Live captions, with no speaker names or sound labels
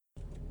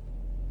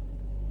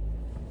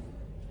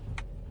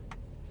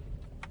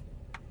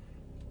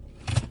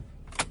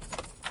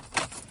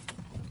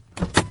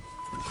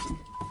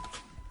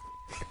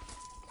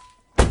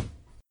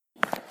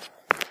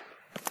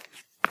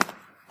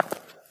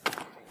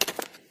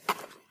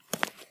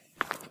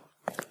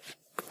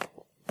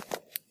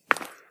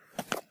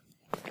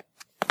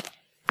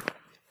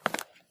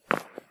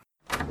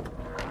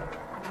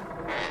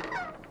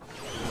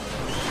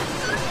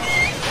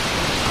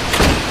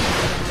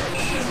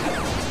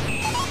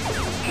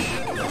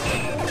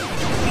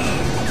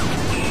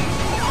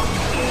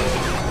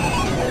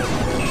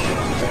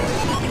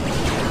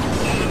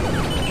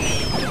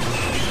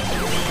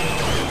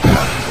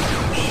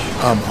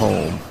I'm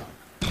home.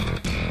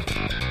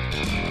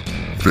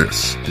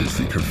 This is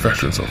the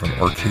Confessions of an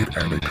Arcade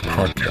Addict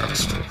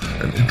podcast,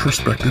 an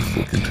introspective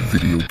look into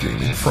video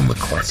gaming from the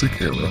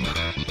classic era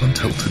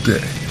until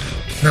today.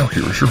 Now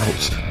here is your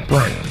host,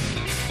 Brian.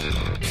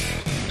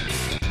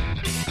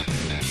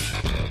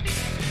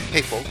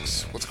 Hey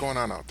folks, what's going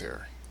on out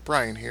there?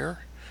 Brian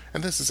here,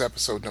 and this is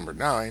episode number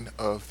 9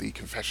 of the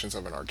Confessions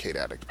of an Arcade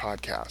Addict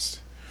podcast.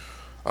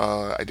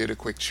 I did a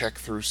quick check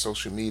through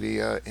social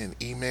media and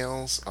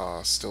emails.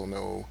 Still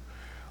no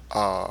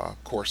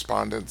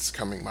correspondence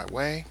coming my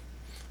way,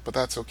 but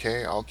that's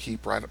okay. I'll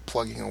keep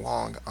plugging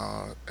along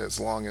as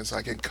long as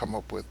I can come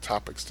up with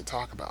topics to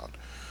talk about.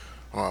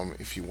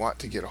 If you want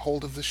to get a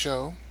hold of the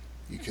show,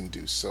 you can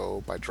do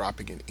so by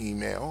dropping an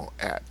email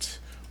at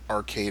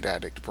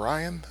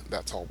arcadeaddictbrian,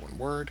 that's all one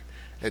word,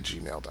 at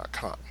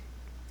gmail.com.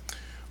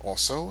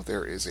 Also,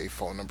 there is a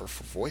phone number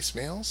for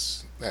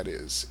voicemails. That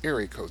is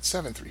area code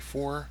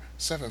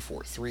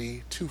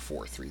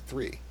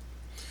 734-743-2433.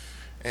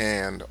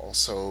 And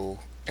also,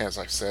 as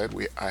I've said,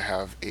 I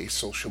have a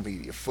social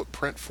media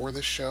footprint for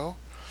this show.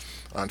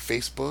 On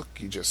Facebook,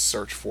 you just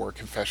search for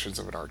Confessions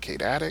of an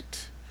Arcade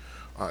Addict.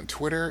 On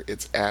Twitter,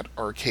 it's at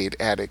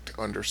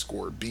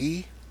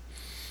arcadeaddict_B.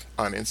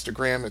 On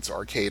Instagram, it's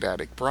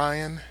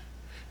arcadeaddictbrian.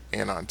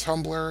 And on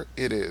Tumblr,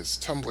 it is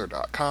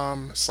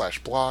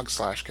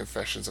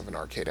tumblr.com/blog/confessions of an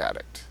arcade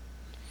addict.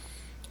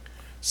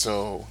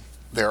 So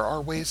there are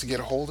ways to get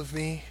a hold of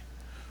me,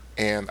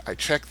 and I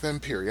check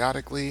them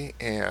periodically.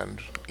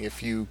 And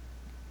if you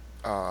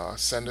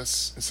send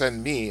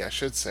me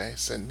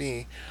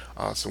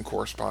some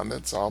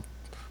correspondence, I'll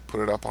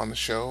put it up on the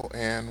show,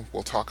 and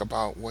we'll talk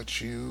about what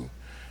you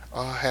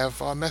have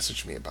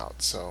messaged me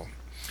about. So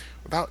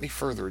without any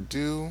further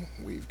ado,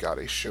 we've got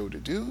a show to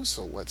do,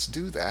 so let's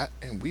do that,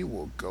 and we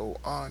will go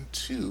on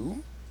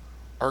to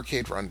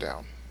Arcade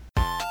Rundown.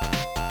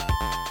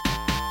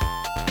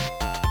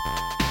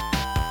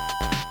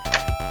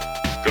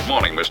 Good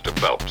morning, Mr.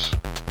 Phelps.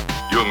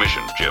 Your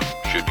mission, Jim,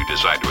 should you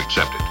decide to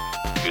accept it,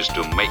 is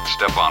to make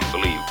Stefan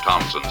believe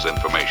Townsend's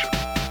information.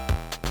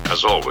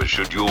 As always,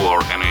 should you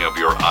or any of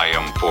your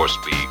IM force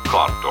be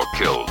caught or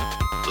killed,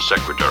 the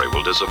Secretary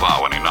will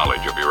disavow any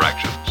knowledge of your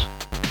actions.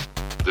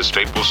 This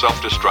tape will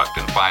self-destruct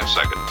in 5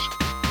 seconds.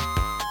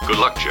 Good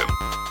luck, Jim.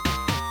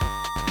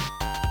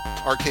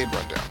 Arcade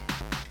Rundown.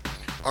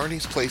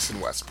 Arnie's Place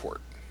in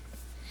Westport.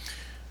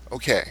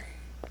 Okay,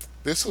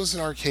 this was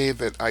an arcade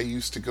that I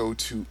used to go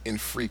to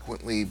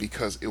infrequently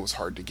because it was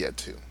hard to get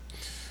to.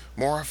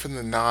 More often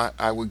than not,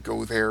 I would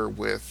go there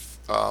with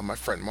my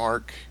friend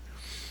Mark.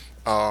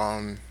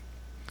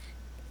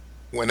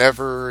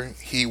 Whenever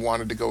he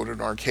wanted to go to an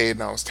arcade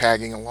and I was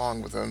tagging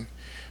along with him,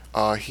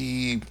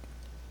 he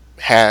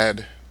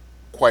had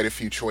quite a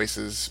few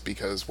choices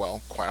because,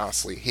 well, quite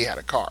honestly, he had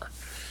a car.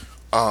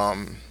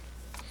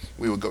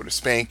 We would go to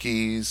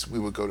Spanky's, we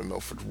would go to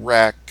Milford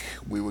Rec,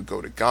 we would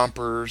go to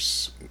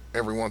Gompers.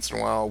 Every once in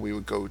a while, we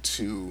would go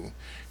to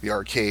the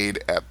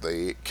arcade at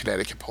the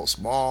Connecticut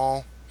Post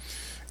Mall,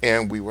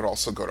 and we would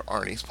also go to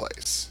Arnie's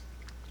Place.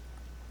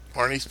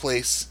 Arnie's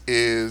Place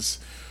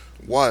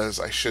was,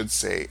 I should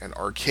say, an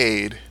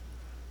arcade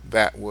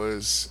that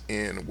was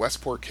in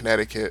Westport,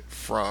 Connecticut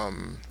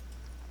from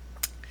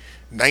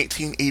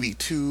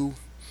 1982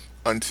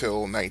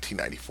 until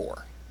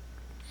 1994.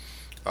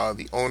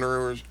 The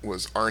owner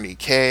was Arnie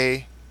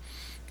K,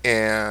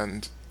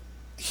 and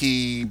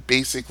he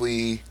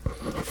basically,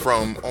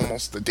 from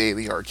almost the day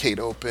the arcade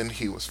opened,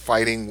 he was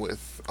fighting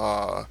with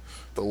the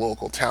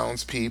local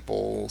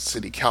townspeople,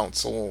 city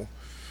council,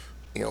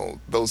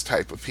 those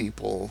type of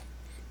people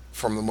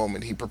from the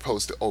moment he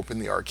proposed to open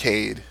the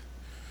arcade.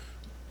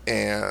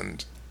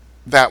 And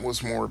that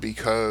was more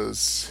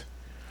because,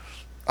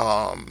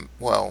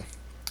 I'll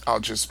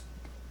just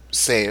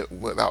say it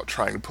without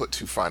trying to put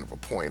too fine of a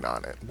point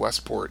on it.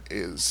 Westport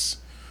is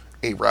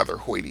a rather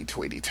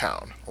hoity-toity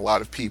town. A lot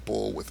of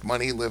people with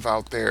money live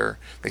out there.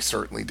 They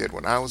certainly did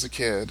when I was a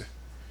kid.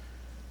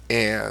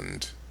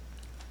 And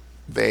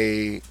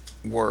they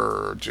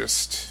were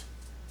just,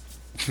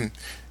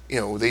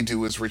 they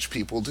do as rich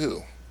people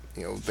do.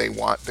 They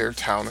want their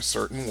town a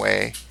certain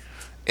way,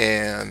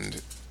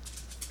 and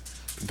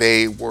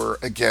they were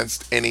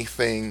against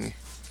anything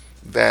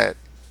that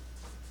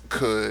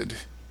could,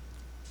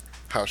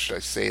 how should I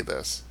say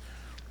this?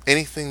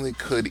 Anything that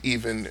could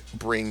even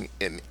bring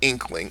an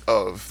inkling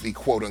of the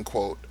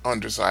quote-unquote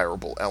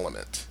undesirable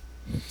element.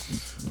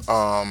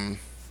 Now,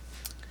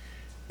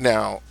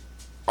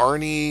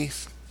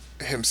 Arnie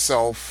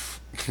himself,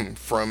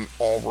 from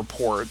all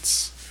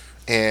reports,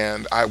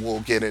 and I will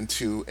get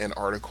into an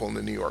article in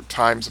the New York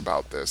Times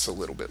about this a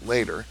little bit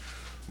later,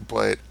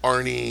 but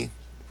Arnie,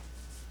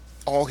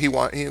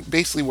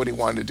 basically what he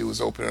wanted to do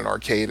was open an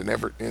arcade,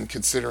 and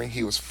considering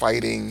he was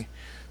fighting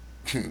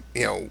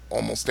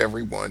almost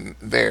everyone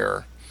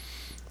there,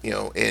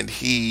 and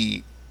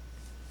he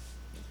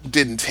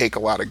didn't take a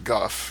lot of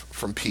guff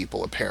from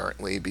people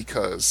apparently,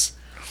 because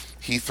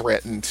he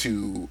threatened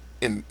to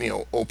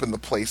open the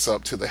place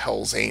up to the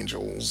Hells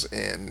Angels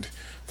and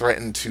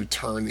threatened to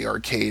turn the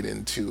arcade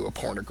into a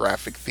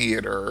pornographic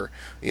theater.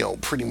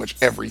 Pretty much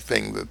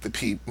everything that the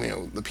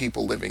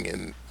people living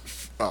in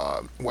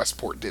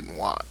Westport didn't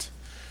want.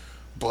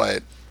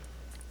 But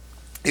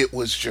it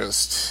was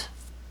just,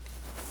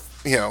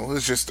 it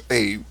was just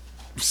a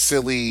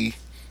silly,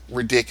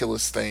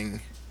 ridiculous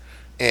thing,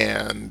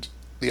 and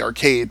the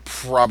arcade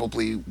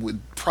would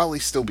probably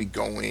still be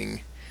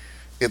going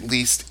at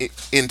least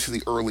into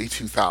the early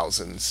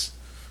 2000s.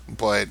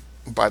 But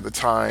by the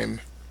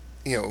time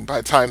by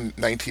the time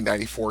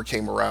 1994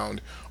 came around,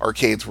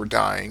 arcades were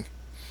dying.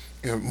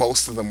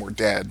 Most of them were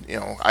dead.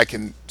 I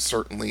can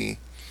certainly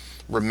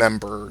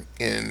remember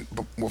when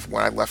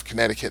I left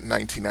Connecticut in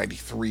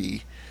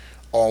 1993,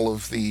 all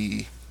of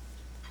the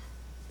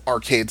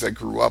arcades I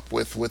grew up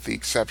with the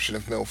exception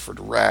of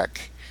Milford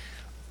Rec,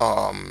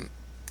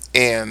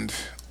 and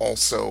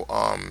also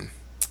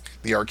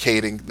the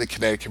arcade in the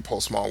Connecticut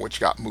Post Mall, which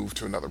got moved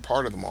to another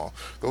part of the mall.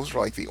 Those were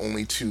like the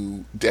only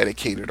two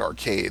dedicated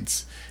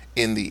arcades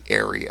in the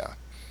area.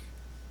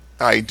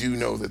 I do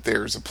know that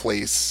there's a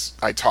place,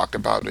 I talked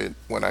about it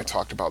when I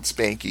talked about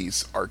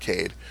Spanky's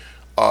arcade.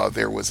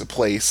 There was a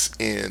place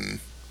in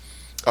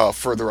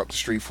further up the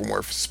street from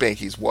where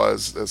Spanky's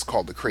was. It's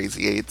called the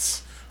Crazy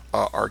Eights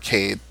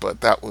arcade,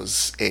 but that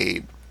was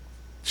a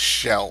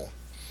shell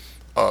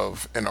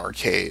of an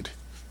arcade.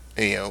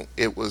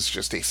 It was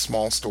just a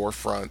small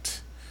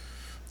storefront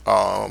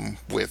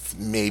with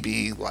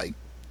maybe like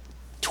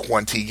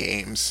 20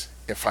 games,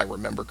 if I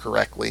remember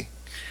correctly,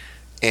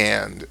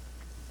 and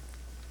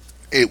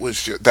that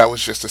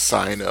was just a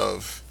sign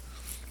of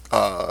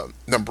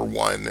number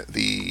one,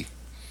 the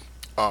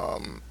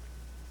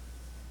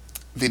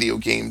video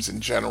games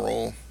in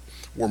general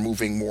were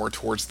moving more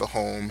towards the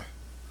home.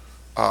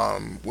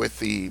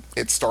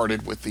 It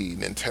started with the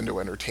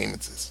Nintendo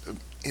Entertainment System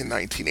in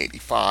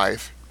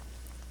 1985,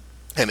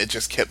 and it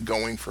just kept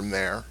going from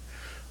there.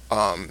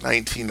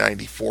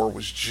 1994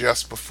 was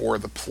just before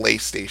the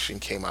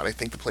PlayStation came out. I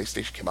think the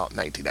PlayStation came out in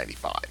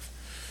 1995.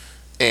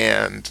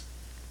 And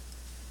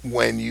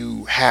when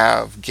you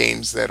have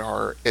games that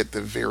are at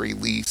the very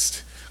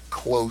least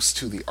close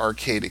to the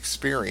arcade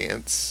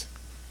experience,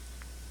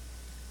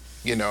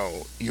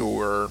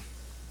 you're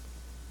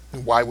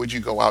why would you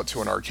go out to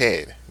an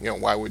arcade?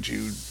 Why would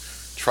you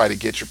try to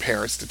get your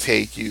parents to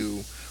take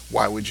you?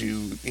 Why would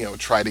you,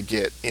 try to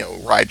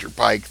ride your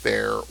bike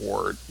there,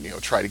 or,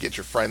 try to get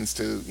your friends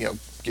to,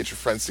 get your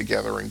friends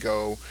together and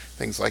go,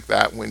 things like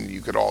that, when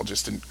you could all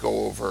just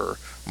go over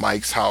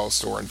Mike's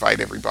house or invite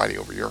everybody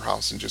over your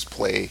house and just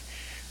play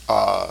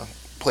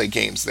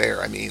games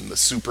there. I mean, the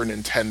Super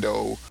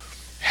Nintendo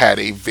had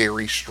a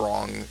very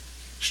strong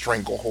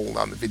stranglehold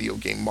on the video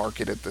game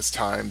market at this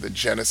time. The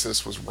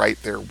Genesis was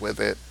right there with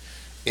it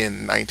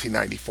in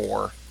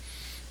 1994,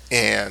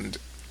 and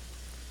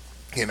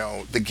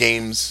the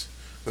games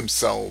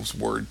themselves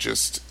were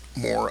just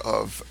more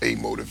of a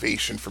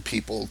motivation for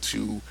people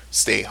to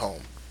stay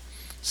home.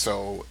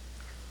 So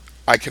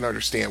I can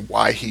understand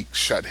why he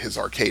shut his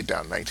arcade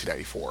down in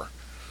 1994.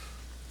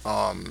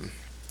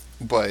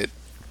 But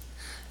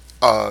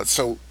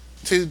so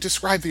to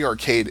describe the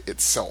arcade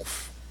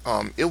itself,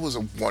 it was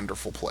a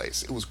wonderful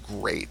place. It was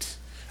great.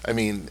 I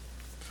mean,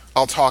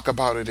 I'll talk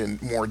about it in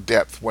more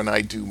depth when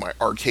I do my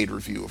arcade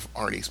review of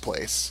Arnie's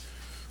Place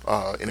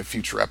in a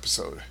future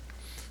episode.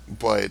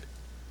 But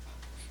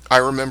I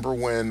remember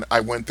when I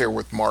went there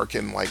with Mark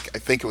in, I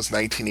think it was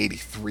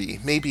 1983,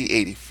 maybe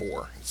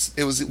 84.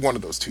 It was one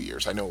of those 2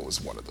 years. I know it was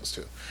one of those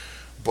two.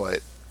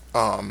 But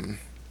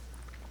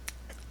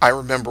I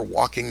remember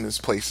walking this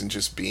place and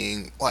just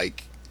being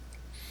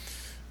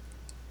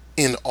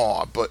in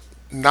awe, but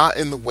not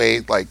in the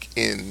way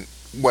in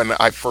when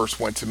I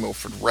first went to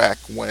Milford Rec,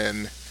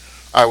 when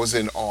I was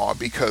in awe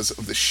because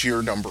of the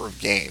sheer number of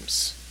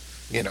games.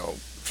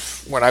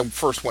 When I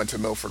first went to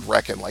Milford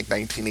Rec in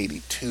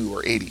 1982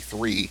 or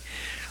 83,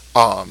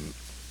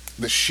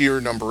 the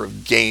sheer number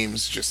of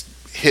games just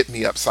hit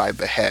me upside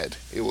the head.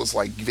 It was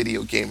like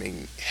video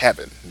gaming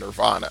heaven,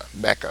 nirvana,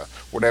 mecca,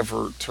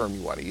 whatever term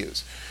you want to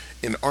use.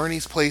 In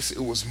Arnie's Place,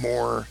 it was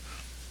more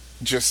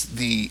just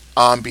the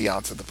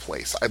ambiance of the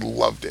place. I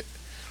loved it.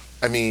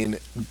 I mean,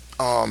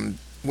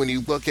 when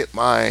you look at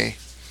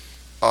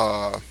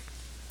uh,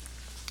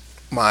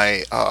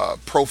 my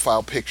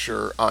profile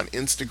picture on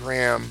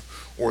Instagram,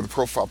 or the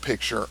profile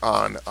picture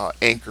on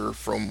Anchor,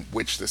 from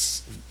which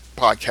this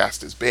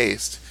podcast is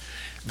based,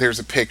 there's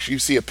a picture. You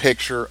see a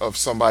picture of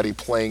somebody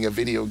playing a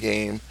video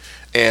game,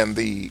 and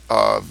the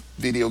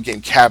video game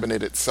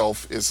cabinet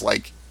itself is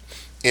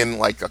in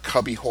a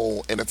cubby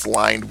hole, and it's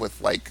lined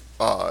with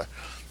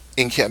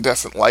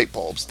incandescent light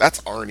bulbs.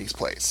 That's Arnie's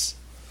Place.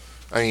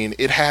 I mean,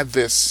 it had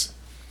this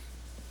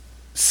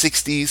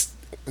 60s,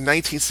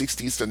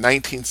 1960s to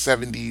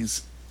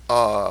 1970s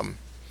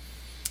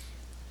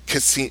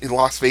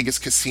Las Vegas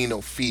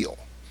casino feel.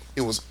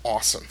 It was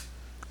awesome.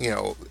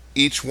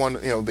 Each one,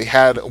 they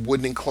had a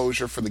wooden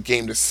enclosure for the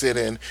game to sit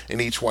in,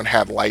 and each one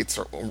had lights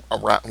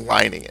around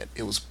lining it.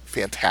 It was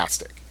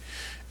fantastic,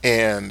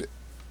 and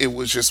it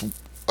was just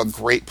a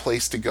great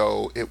place to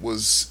go. It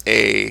was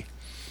a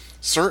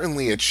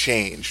certainly a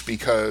change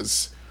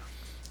because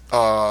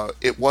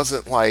it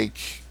wasn't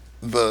like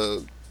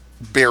the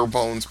bare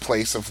bones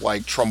place of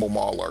like Trumbull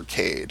Mall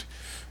Arcade.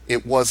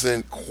 It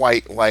wasn't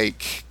quite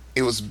like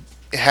it was.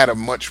 It had a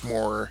much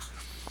more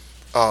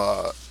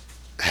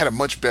had a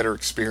much better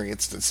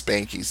experience than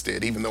Spanky's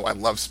did. Even though I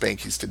love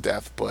Spanky's to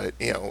death, but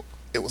it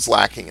was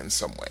lacking in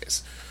some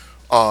ways.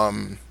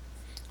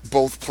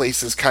 Both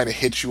places kind of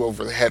hit you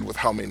over the head with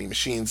how many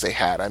machines they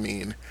had. I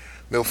mean,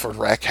 Milford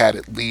Rec had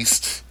at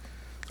least,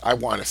 I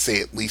want to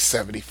say at least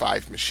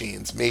 75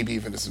 machines, maybe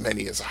even as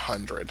many as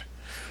 100.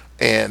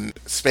 And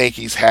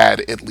Spanky's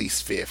had at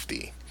least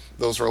 50.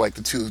 Those were like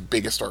the two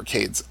biggest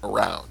arcades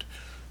around.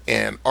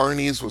 And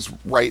Arnie's was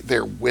right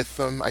there with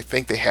them. I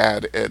think they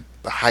had at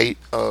the height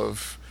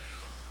of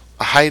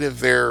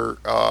their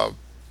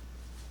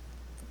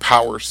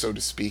power, so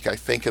to speak. I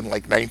think in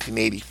like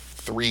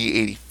 1983,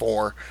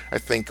 84, I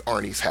think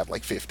Arnie's had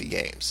like 50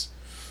 games.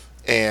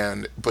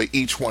 But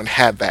each one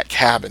had that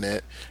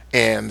cabinet,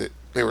 and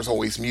there was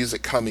always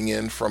music coming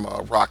in from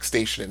a rock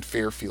station in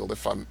Fairfield,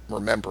 if I'm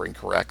remembering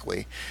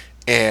correctly.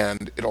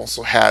 And it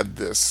also had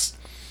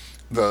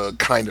the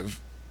kind of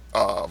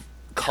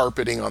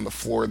carpeting on the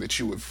floor that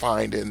you would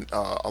find in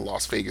a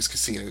Las Vegas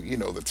casino.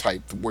 The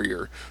type where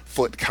your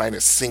foot kind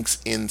of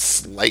sinks in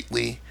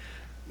slightly.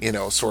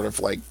 Sort of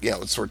like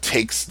it sort of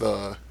takes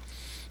the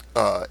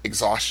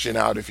exhaustion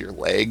out of your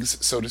legs,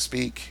 so to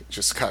speak.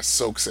 Just kind of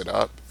soaks it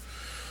up.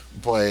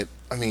 But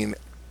I mean,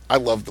 I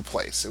loved the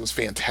place. It was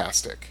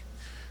fantastic.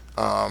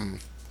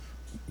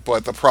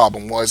 But the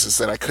problem was is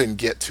that I couldn't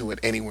get to it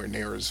anywhere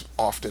near as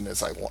often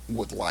as I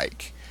would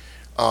like.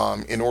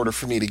 In order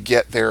for me to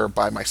get there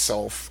by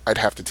myself, I'd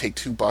have to take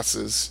two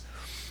buses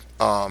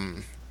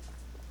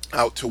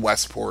out to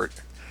Westport,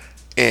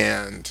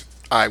 and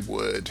I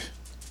would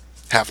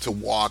have to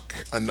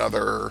walk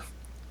another,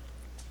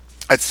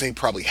 I'd say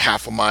probably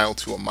half a mile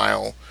to a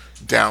mile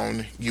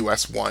down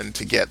US 1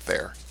 to get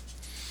there.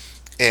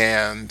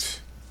 And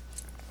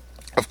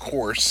of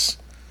course,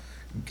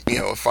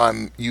 if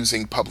I'm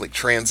using public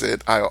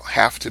transit, I'll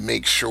have to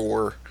make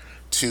sure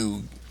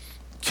to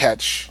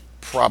catch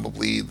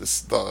probably the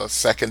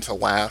second to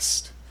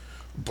last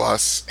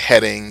bus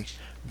heading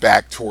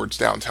back towards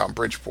downtown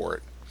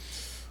Bridgeport,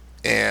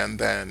 and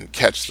then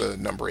catch the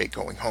number 8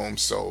 going home.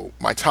 So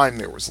my time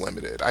there was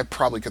limited. I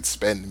probably could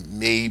spend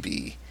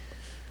maybe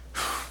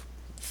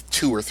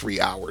 2 or 3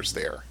 hours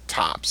there,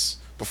 tops,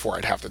 before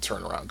I'd have to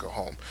turn around and go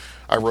home.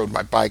 I rode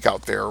my bike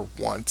out there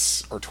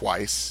once or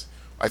twice.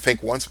 I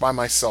think once by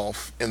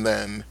myself, and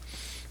then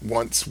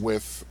once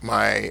with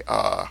my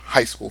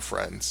high school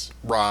friends,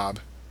 Rob,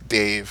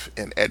 Dave,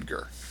 and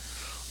Edgar.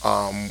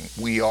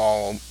 We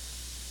all,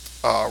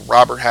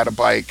 Robert had a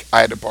bike.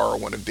 I had to borrow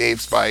one of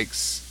Dave's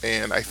bikes,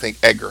 and I think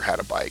Edgar had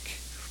a bike,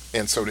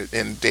 and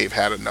Dave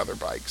had another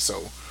bike.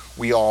 So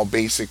we all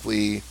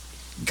basically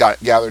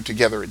got gathered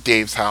together at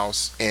Dave's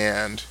house,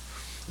 and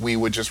we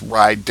would just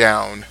ride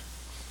down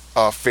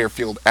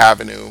Fairfield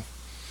Avenue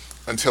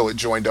until it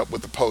joined up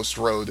with the Post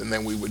Road, and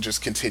then we would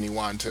just continue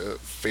on to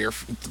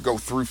go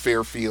through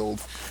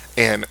Fairfield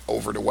and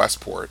over to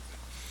Westport.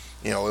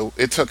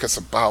 It took us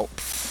about,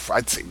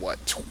 I'd say,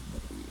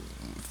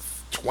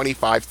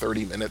 25,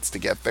 30 minutes to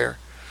get there.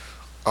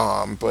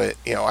 But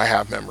I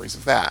have memories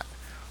of that.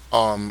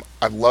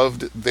 I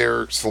loved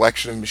their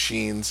selection of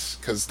machines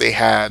because they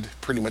had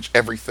pretty much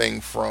everything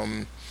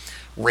from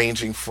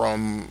ranging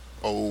from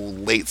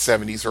late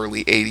 70s,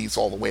 early 80s,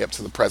 all the way up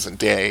to the present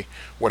day,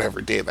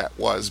 whatever day that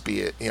was,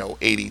 be it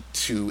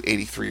 82,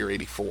 83, or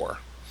 84.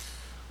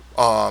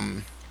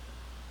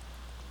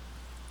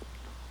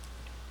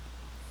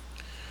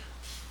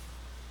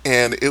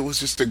 And it was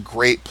just a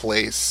great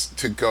place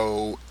to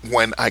go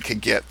when I could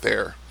get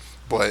there.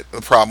 But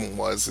the problem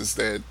was is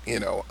that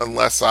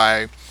unless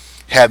I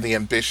had the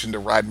ambition to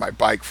ride my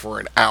bike for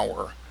an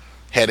hour,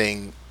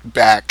 heading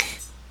back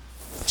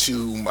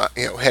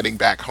heading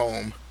back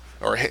home,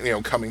 or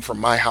coming from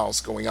my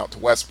house going out to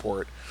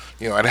Westport,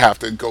 I'd have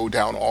to go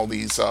down all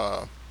these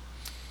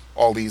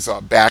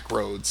back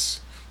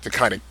roads to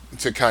kind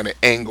of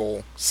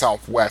angle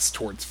southwest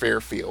towards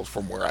Fairfield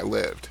from where I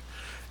lived,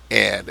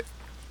 and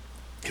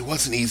it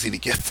wasn't easy to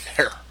get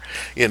there.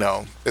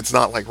 It's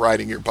not like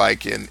riding your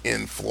bike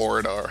in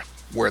Florida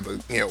where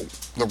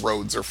the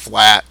roads are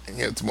flat.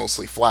 It's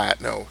mostly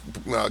flat. No,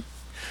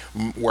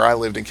 where I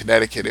lived in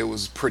Connecticut, it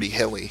was pretty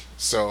hilly.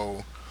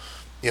 So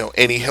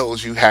any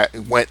hills you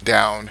went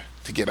down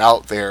to get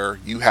out there,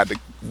 you had to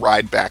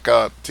ride back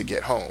up to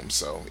get home.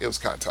 So it was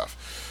kind of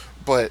tough.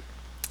 But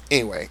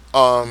anyway,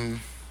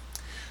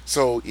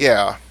 so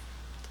yeah,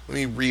 let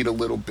me read a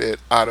little bit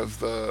out of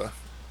the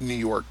New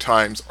York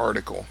Times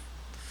article.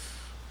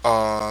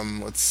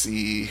 Let's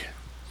see.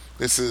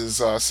 This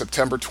is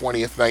September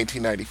 20th,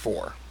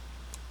 1994.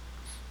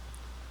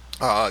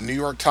 New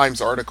York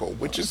Times article,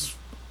 which is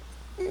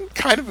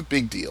kind of a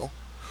big deal.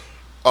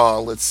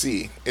 Let's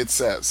see. It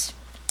says,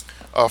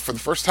 For the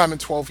first time in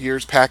 12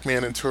 years,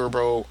 Pac-Man and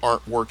Turbo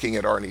aren't working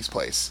at Arnie's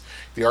place.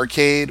 The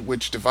arcade,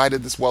 which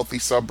divided this wealthy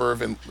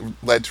suburb and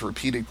led to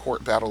repeated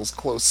court battles,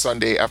 closed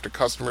Sunday after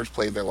customers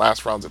played their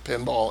last rounds of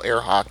pinball,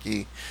 air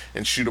hockey,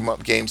 and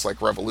shoot-'em-up games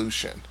like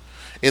Revolution.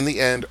 In the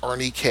end,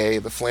 Arnie K.,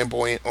 the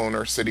flamboyant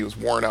owner, said he was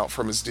worn out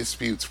from his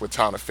disputes with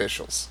town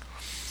officials.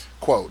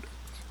 Quote,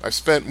 I've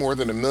spent more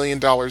than $1 million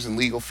in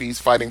legal fees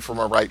fighting for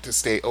my right to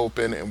stay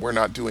open, and we're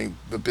not doing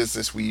the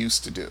business we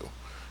used to do,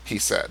 he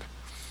said.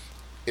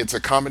 It's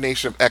a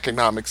combination of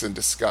economics and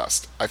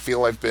disgust. I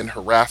feel I've been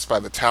harassed by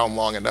the town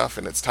long enough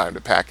and it's time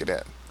to pack it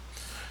in.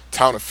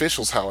 Town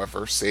officials,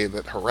 however, say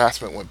that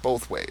harassment went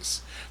both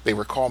ways. They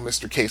recall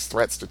Mr. K's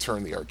threats to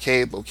turn the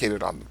arcade,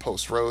 located on the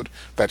Post Road,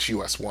 that's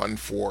US 1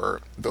 for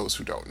those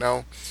who don't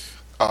know,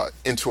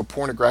 into a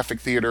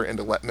pornographic theater and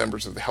to let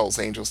members of the Hells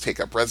Angels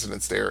take up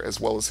residence there, as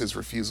well as his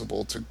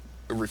refusal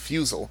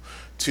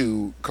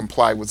to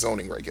comply with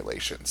zoning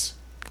regulations.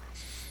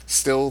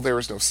 Still, there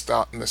is no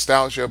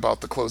nostalgia about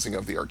the closing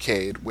of the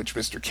arcade, which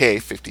Mr. K,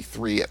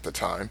 53 at the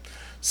time,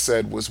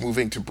 said was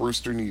moving to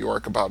Brewster, New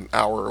York, about an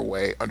hour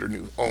away under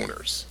new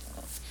owners.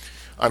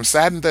 I'm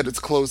saddened that it's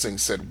closing,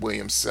 said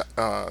William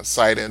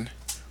Seiden,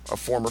 a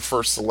former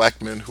first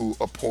selectman who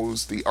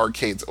opposed the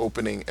arcade's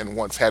opening and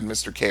once had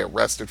Mr. K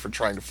arrested for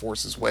trying to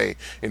force his way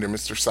into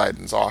Mr.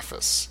 Seiden's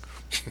office.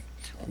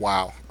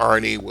 Wow,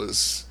 Arnie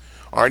was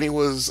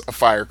a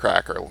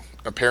firecracker.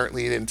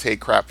 Apparently he didn't take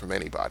crap from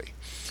anybody.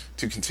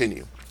 To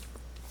continue.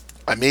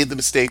 I made the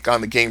mistake on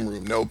the game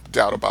room, no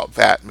doubt about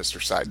that, Mr.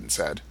 Seiden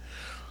said.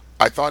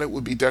 I thought it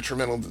would be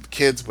detrimental to the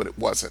kids, but it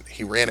wasn't.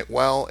 He ran it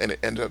well, and it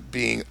ended up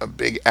being a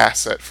big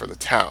asset for the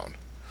town.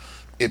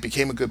 It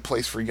became a good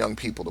place for young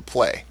people to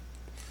play.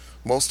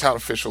 Most town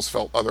officials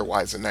felt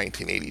otherwise in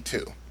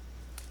 1982.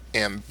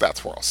 And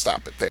that's where I'll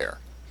stop it there.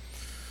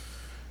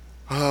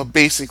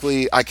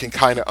 Basically, I can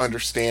kind of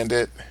understand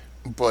it,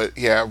 but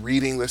yeah,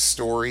 reading this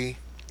story,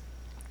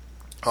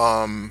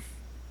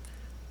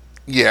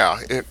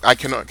 I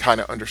can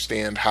kind of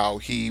understand how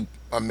a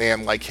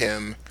man like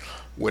him,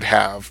 would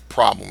have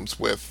problems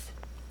with,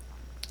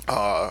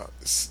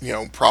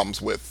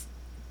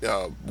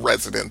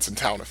 residents and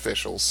town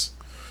officials,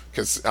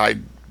 because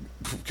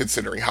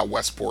considering how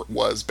Westport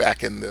was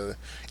back in the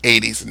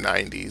 80s and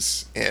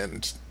 90s,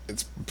 and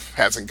it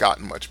hasn't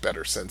gotten much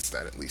better since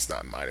then, at least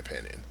not in my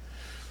opinion.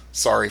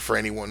 Sorry for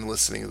anyone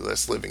listening to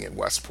this living in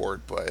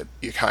Westport, but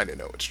you kind of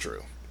know it's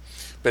true.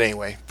 But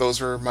anyway,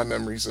 those are my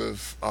memories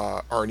of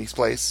Arnie's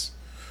Place.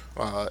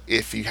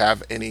 If you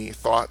have any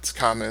thoughts,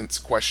 comments,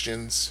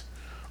 questions,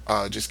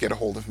 just get a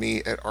hold of me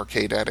at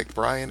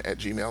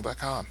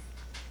arcadeaddictbrian@gmail.com.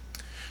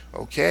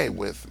 Okay,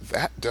 with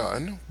that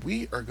done,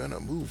 we are going to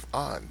move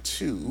on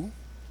to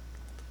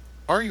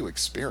Are You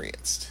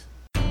Experienced?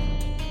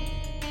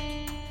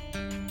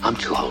 I'm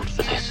too old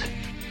for this.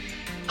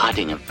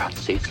 Hiding in front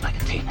seats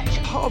like a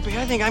teenager. Poppy,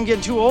 I think I'm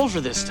getting too old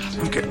for this stuff.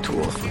 I'm getting too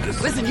old for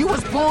this. Listen, you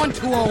was born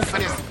too old for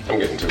this. I'm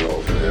getting too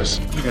old for this.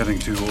 I'm getting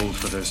too old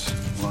for this.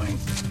 Lying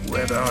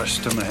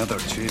wet-arsed in the heather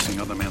chasing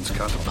other men's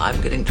cattle.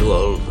 I'm getting too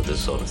old for this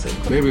sort of thing.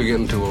 Maybe we're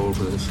getting too old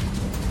for this.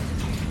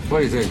 What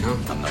do you think, huh?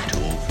 I'm not too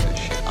old for this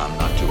shit. I'm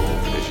not too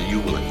old for this shit. You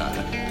will not.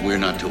 We're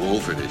not too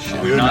old for this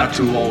shit. We're not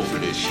too old for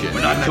this shit.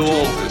 We're not too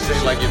old for this. Say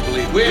it like you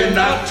believe. We're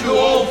not too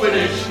old for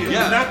this shit.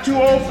 Yeah. We're not too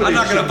old for this I'm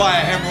not shit. gonna buy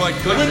a hemorrhoid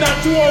cushion. We're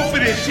not too old for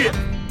this shit.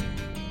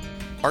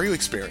 Are You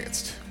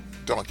Experienced?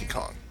 Donkey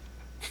Kong.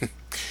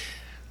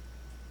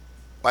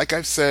 Like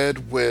I've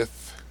said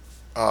with,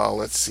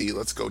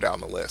 let's go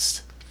down the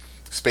list.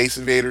 Space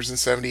Invaders in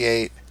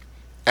 78,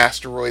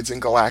 Asteroids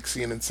and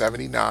Galaxian in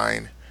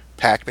 79,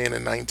 Pac-Man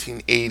in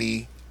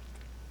 1980.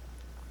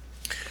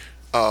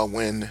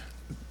 When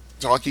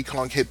Donkey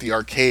Kong hit the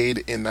arcade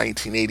in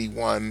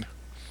 1981,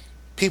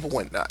 people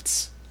went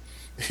nuts.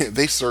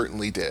 They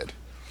certainly did.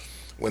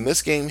 When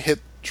this game hit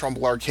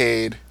Trumbull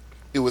Arcade,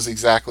 it was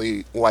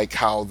exactly like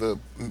how the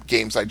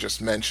games I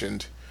just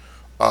mentioned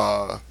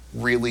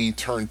really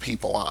turned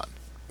people on.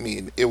 I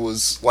mean, it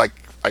was like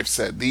I've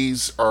said,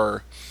 these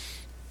are,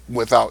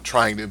 without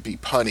trying to be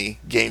punny,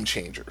 game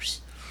changers.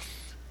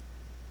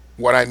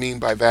 What I mean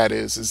by that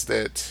is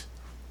that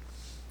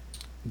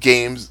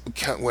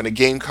when a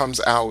game comes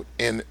out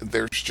and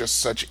there's just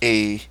such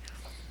a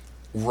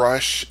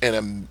rush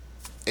and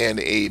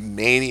a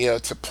mania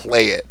to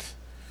play it,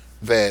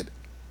 that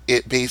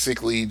it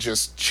basically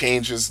just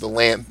changes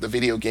the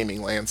video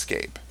gaming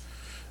landscape.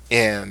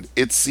 And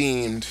it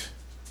seemed,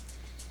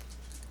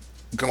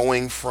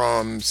 going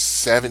from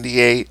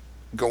 78,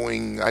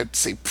 I'd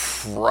say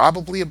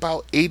probably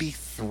about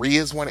 83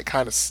 is when it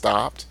kind of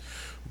stopped.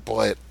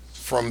 But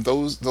from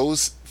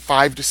those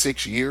 5 to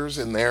 6 years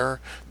in there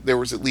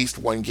was at least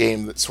one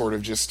game that sort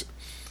of just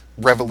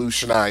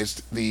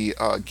revolutionized the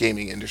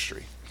gaming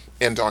industry.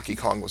 And Donkey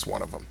Kong was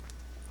one of them.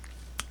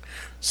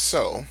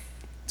 So,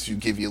 to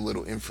give you a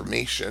little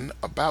information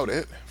about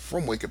it,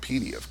 from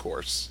Wikipedia, of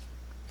course.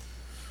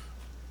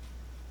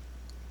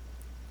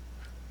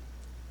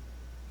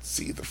 Let's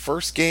see, the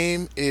first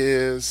game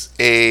is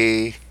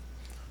a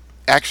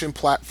action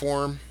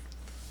platform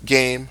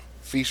game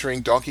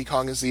featuring Donkey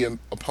Kong as the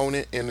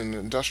opponent in an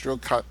industrial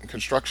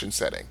construction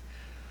setting.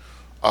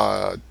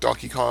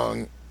 Donkey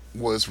Kong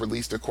was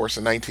released, of course,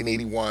 in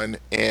 1981,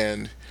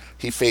 and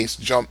he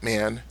faced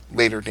Jumpman,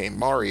 later named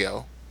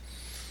Mario.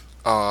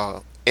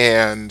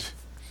 And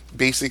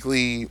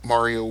basically,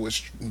 Mario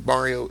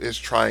is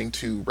trying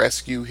to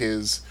rescue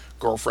his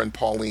girlfriend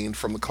Pauline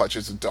from the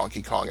clutches of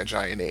Donkey Kong, a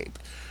giant ape.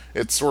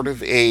 It's sort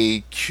of a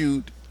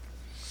cute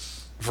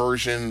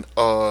version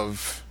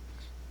of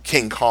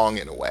King Kong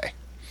in a way.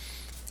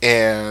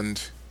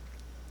 And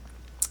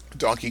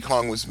Donkey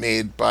Kong was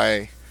made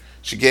by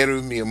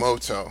Shigeru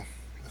Miyamoto,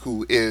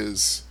 who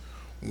is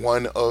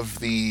one of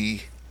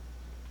the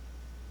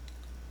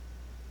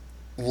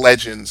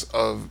legends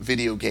of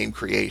video game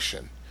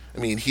creation. I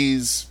mean,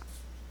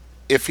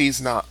 if he's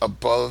not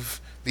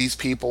above these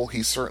people,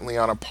 he's certainly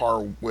on a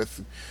par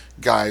with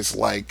guys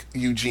like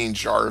Eugene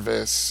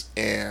Jarvis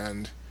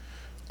and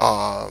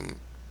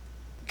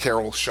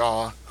Carol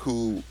Shaw,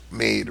 who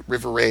made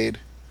River Raid,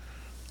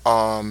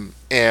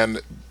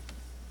 and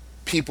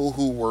people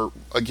who were,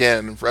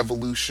 again,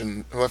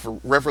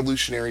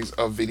 revolutionaries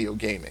of video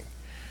gaming,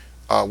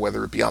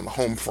 whether it be on the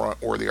home front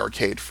or the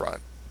arcade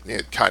front.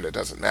 It kind of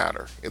doesn't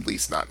matter, at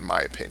least not in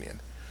my opinion.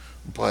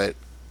 But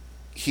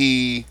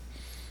he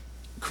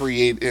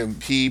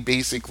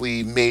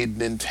basically made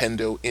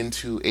Nintendo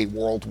into a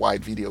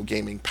worldwide video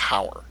gaming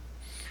power,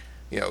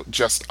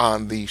 just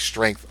on the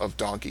strength of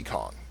Donkey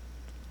Kong.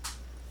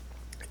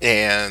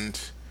 And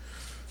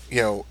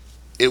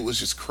it was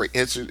just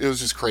it was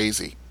just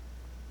crazy.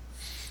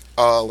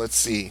 Let's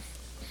see.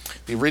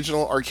 The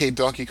original arcade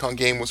Donkey Kong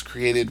game was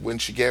created when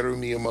Shigeru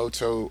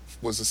Miyamoto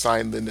was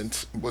assigned by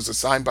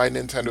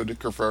Nintendo to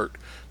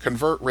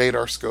convert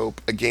Radar Scope,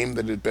 a game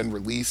that had been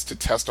released to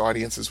test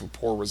audiences with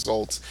poor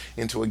results,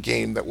 into a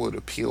game that would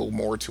appeal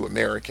more to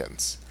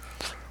Americans.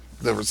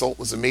 The result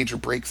was a major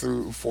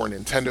breakthrough for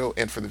Nintendo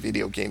and for the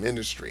video game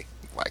industry.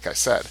 Like I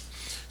said,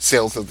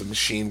 sales of the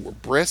machine were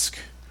brisk,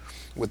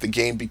 with the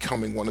game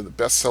becoming one of the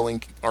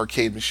best-selling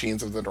arcade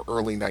machines of the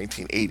early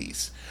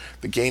 1980s.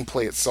 The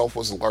gameplay itself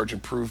was a large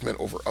improvement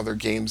over other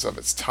games of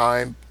its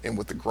time, and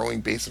with the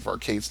growing base of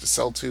arcades to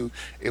sell to,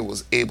 it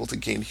was able to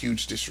gain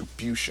huge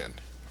distribution.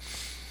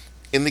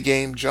 In the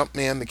game,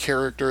 Jumpman, the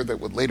character that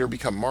would later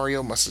become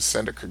Mario, must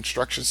ascend a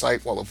construction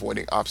site while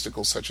avoiding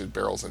obstacles such as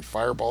barrels and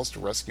fireballs to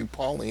rescue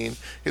Pauline,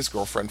 his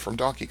girlfriend, from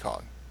Donkey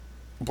Kong.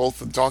 Both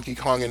the Donkey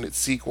Kong and its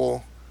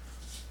sequel,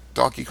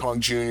 Donkey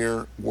Kong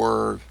Jr.,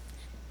 were,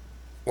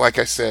 like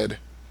I said,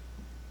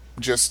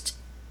 just,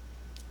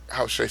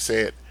 how should I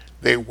say it?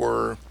 They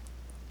were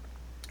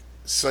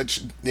so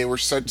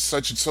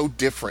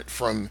different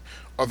from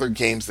other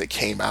games that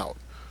came out.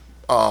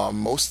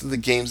 Most of the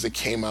games that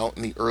came out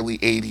in the early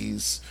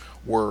 80s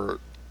were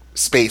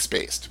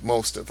space-based,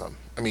 most of them.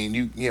 I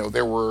mean,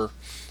 there were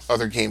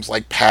other games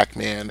like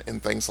Pac-Man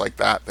and things like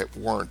that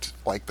weren't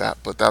like that,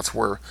 but that's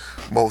where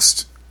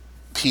most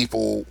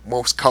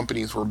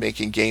companies were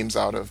making games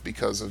out of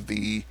because of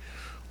the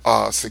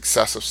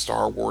success of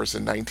Star Wars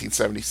in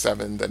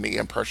 1977, then The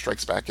Empire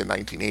Strikes Back in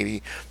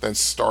 1980, then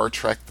Star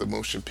Trek the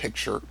Motion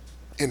Picture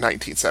in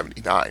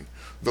 1979.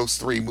 Those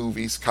three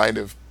movies kind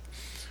of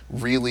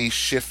really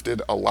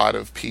shifted a lot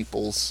of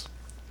people's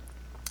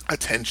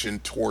attention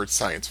towards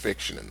science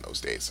fiction in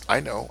those days. I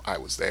know, I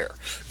was there.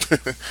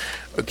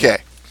 Okay.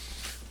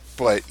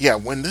 But yeah,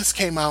 when this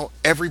came out,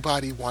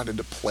 everybody wanted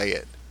to play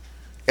it.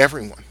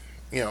 Everyone.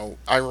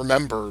 I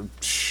remember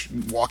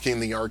walking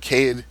the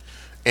arcade,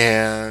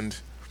 and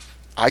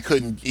I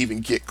couldn't even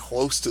get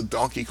close to the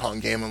Donkey Kong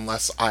game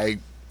unless I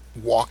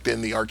walked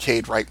in the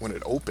arcade right when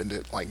it opened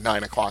at like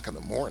 9 o'clock in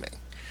the morning.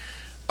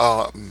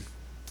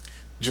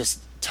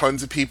 Just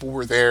tons of people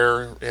were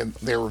there, and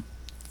there were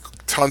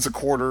tons of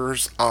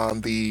quarters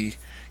on the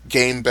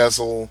game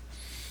bezel.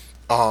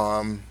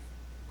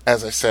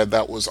 As I said,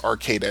 that was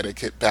arcade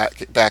etiquette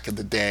back in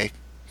the day.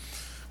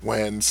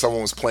 When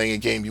someone was playing a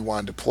game you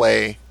wanted to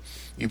play,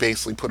 you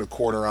basically put a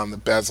quarter on the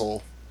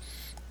bezel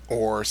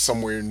or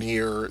somewhere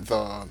near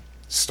the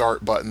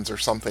start buttons or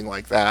something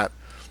like that,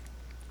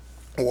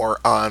 or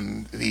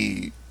on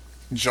the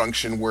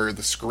junction where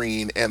the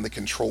screen and the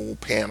control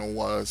panel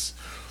was,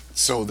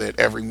 so that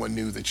everyone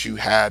knew that you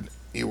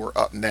were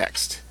up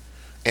next.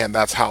 And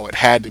that's how it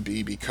had to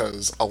be,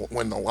 because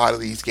when a lot of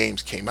these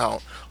games came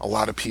out, a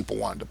lot of people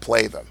wanted to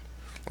play them.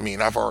 I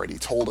mean, I've already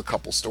told a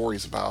couple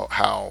stories about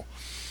how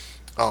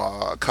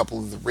a couple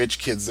of the rich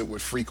kids that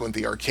would frequent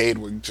the arcade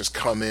would just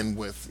come in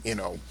with,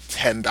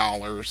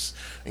 $10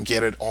 and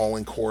get it all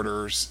in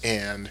quarters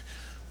and,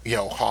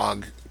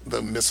 hog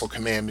the Missile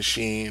Command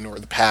machine or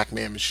the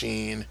Pac-Man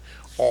machine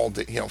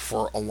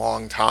for a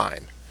long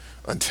time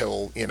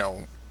until,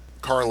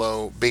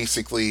 Carlo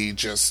basically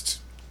just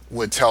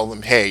would tell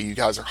them, hey, you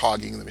guys are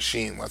hogging the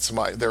machine.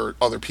 There are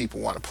other people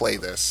want to play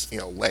this,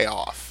 lay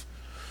off.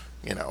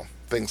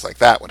 Things like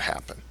that would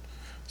happen.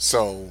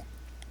 So,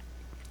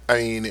 I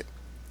mean,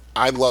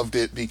 I loved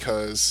it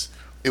because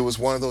it was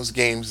one of those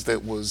games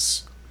that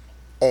was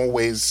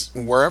always,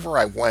 wherever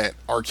I went,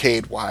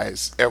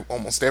 arcade-wise,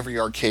 almost every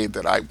arcade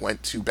that I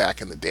went to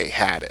back in the day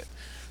had it.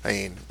 I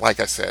mean, like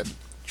I said,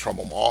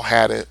 Trumbull Mall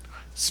had it,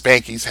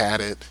 Spanky's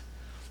had it,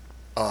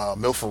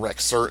 Milford Rec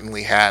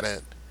certainly had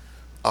it.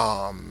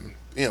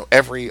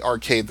 Every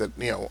arcade that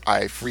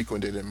I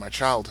frequented in my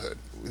childhood,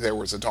 there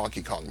was a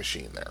Donkey Kong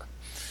machine there,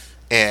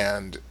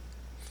 and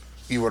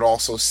you would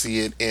also see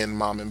it in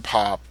mom and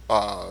pop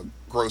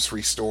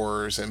grocery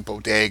stores and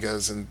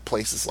bodegas and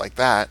places like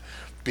that,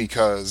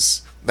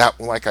 because that,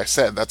 like I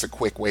said, that's a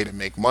quick way to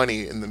make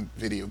money in the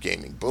video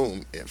gaming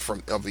boom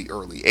of the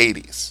early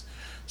 '80s.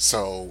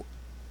 So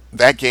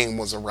that game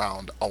was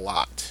around a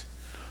lot.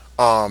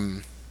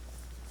 The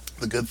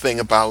good thing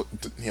about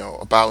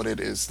it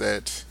is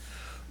that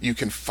you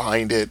can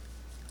find it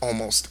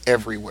almost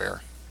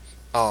everywhere.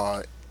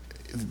 Uh,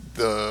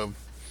 the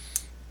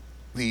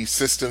the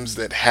systems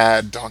that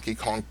had Donkey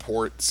Kong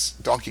ports,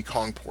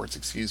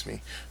 excuse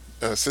me,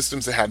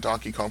 systems that had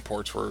Donkey Kong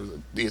ports were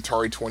the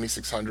Atari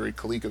 2600,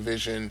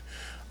 ColecoVision,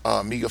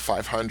 Amiga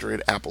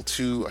 500, Apple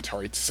II,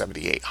 Atari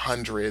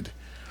 7800,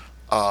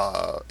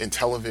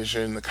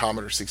 Intellivision, the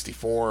Commodore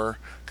 64,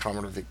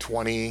 Commodore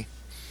VIC-20,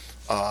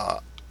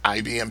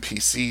 IBM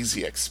PCs,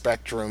 ZX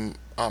Spectrum,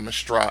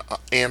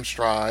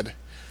 Amstrad,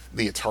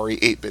 the Atari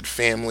 8-bit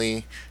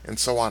family, and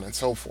so on and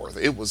so forth.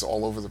 It was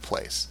all over the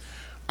place.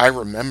 I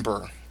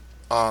remember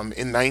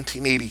in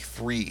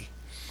 1983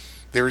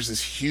 there was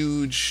this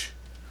huge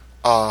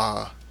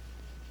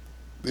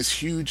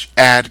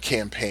ad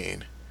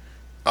campaign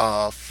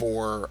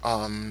for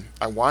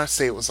I want to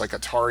say it was like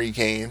Atari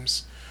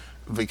games,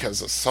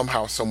 because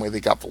somehow, some way they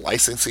got the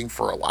licensing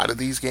for a lot of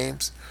these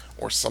games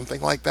or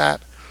something like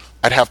that.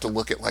 I'd have to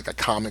look at like a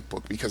comic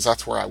book, because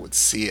that's where I would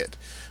see it,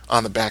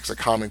 on the backs of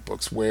comic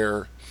books,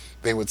 where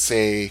they would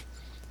say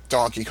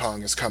Donkey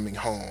Kong is coming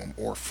home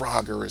or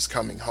Frogger is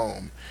coming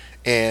home,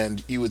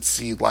 and you would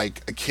see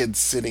like a kid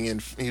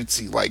you'd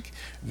see like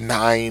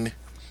 9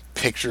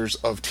 pictures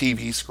of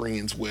TV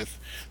screens with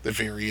the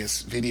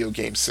various video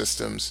game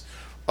systems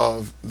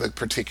of the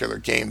particular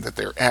game that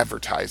they're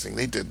advertising.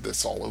 They did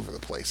this all over the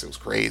place. It was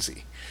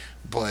crazy.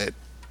 But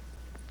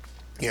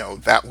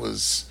that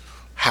was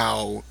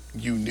how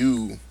you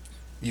knew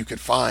you could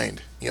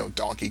find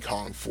Donkey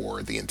Kong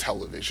for the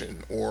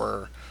Intellivision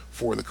or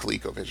for the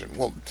ColecoVision.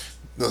 Well,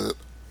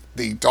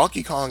 the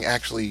Donkey Kong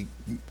actually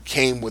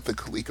came with the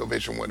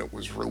ColecoVision when it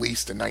was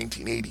released in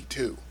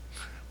 1982,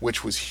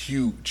 which was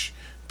huge,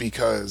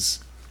 because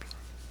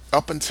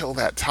up until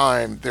that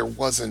time there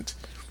wasn't,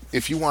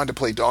 if you wanted to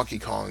play Donkey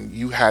Kong,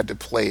 you had to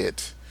play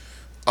it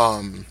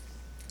in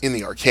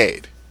the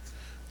arcade.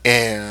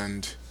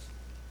 And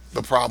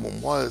the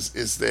problem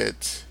is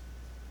that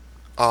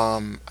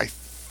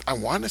I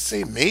want to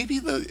say maybe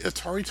the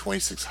Atari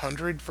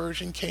 2600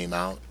 version came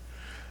out,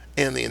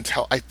 and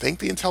I think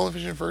the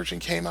Intellivision version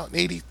came out in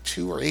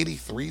 '82 or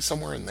 '83,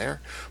 somewhere in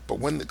there. But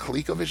when the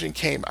ColecoVision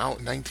came out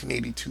in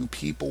 1982,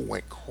 people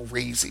went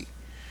crazy,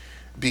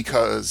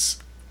 because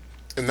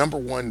number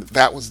one,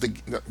 that was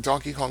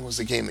Donkey Kong was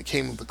the game that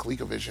came with the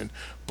ColecoVision,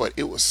 but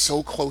it was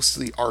so close to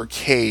the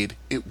arcade,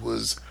 it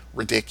was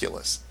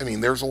ridiculous. I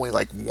mean, there's only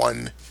like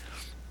one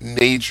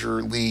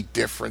major league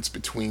difference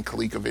between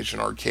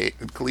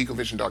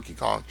ColecoVision Donkey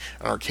Kong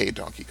and arcade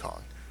Donkey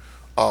Kong.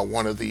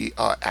 One of the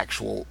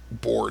actual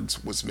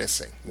boards was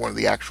missing. One of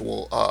the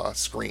actual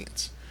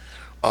screens.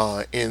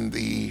 In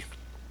the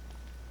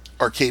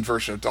arcade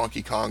version of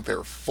Donkey Kong, there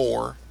are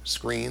 4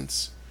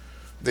 screens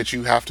that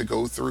you have to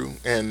go through,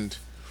 and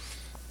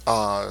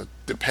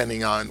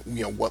depending on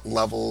what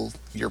level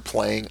you're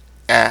playing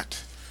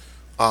at,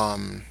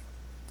 and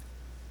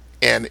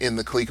in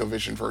the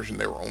ColecoVision version,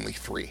 there were only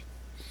 3.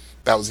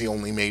 That was the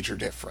only major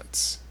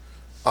difference.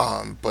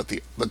 But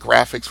the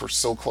graphics were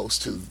so close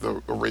to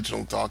the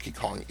original Donkey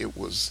Kong, it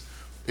was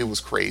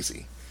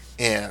crazy,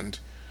 and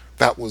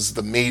that was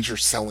the major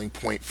selling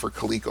point for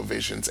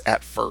ColecoVisions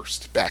at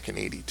first, back in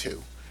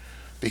 '82,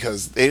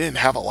 because they didn't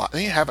have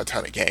a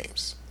ton of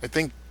games. I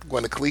think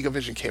when the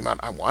ColecoVision came out,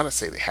 I want to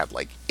say they had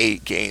like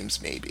 8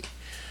 games maybe,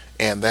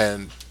 and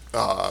then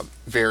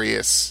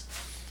various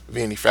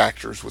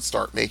manufacturers would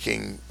start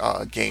making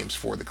games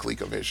for the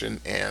ColecoVision,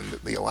 and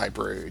the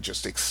library would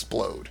just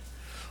explode.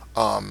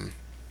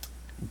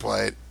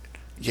 But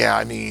yeah,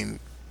 I mean,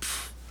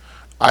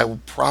 I will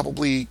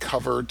probably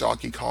cover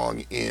Donkey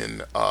Kong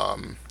in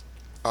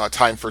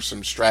Time for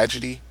Some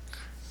Strategy,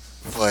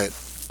 but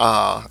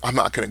I'm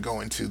not going to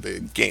go into the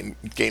game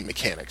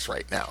mechanics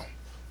right now.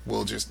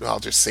 I'll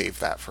just save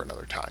that for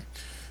another time.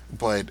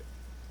 But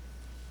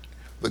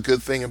the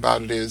good thing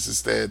about it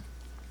is that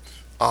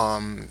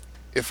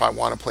if I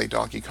want to play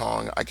Donkey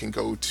Kong, I can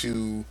go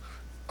to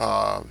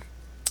the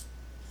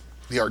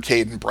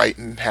arcade in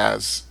Brighton.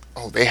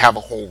 They have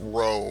a whole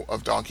row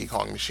of Donkey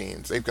Kong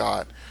machines. They've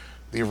got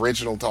the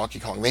original Donkey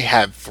Kong. They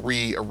had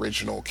 3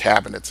 original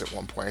cabinets at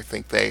one point. I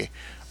think they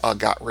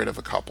got rid of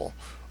a couple.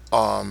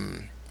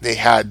 They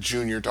had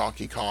Junior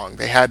Donkey Kong.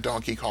 They had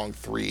Donkey Kong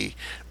 3.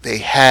 They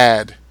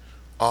had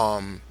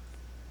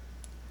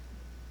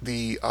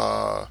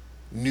the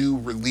new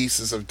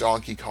releases of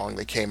Donkey Kong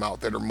that came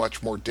out that are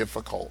much more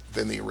difficult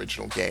than the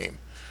original game.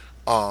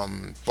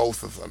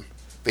 Both of them.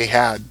 they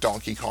had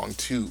Donkey Kong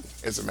 2,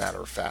 as a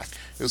matter of fact.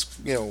 It was,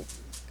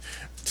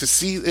 to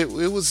see it,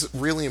 it was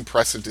really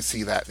impressive to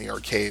see that in the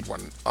arcade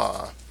when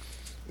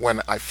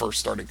I first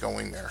started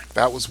going there.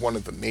 That was one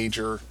of the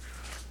major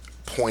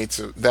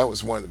that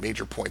was one of the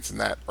major points in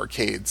that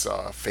arcade's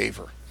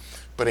favor.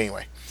 But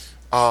anyway,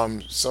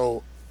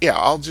 so yeah,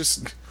 I'll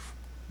just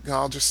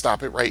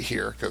stop it right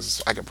here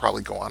because I could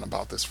probably go on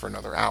about this for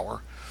another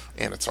hour,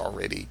 and it's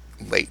already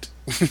late.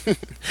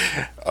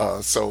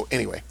 So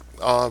anyway,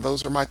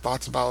 those are my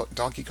thoughts about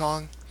Donkey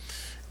Kong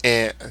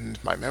and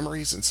my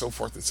memories and so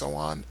forth and so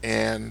on.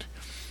 And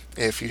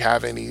if you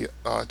have any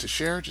to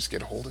share, just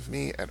get a hold of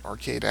me at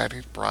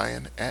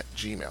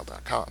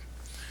arcadeaddictbrian@gmail.com.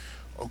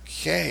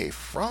 Okay,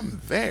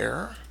 from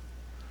there,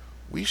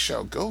 we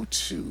shall go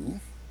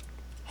to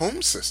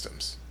home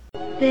systems.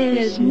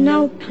 There's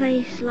no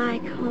place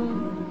like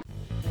home.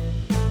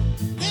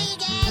 Hey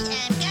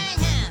guys, I'm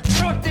going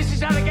home. Look, this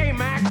is not a game,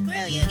 Mac.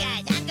 Screw you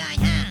guys, I'm going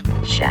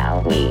home.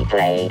 Shall we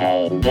play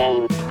a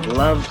game?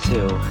 Love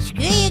to.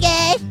 Screw you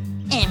guys,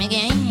 I'm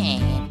going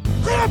home.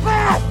 Clear a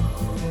path!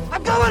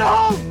 I'm going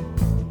home!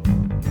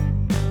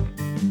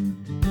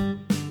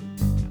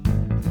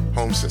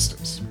 Home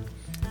systems.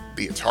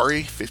 The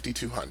Atari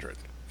 5200.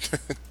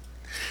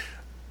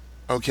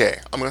 Okay,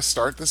 I'm going to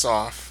start this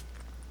off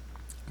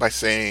by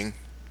saying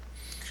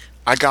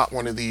I got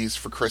one of these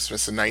for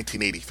Christmas in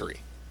 1983.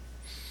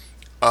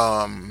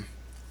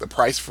 The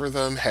price for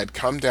them had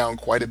come down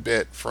quite a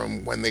bit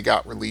from when they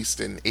got released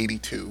in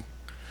 82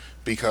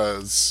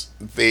 because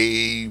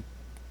they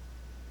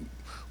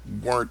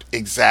weren't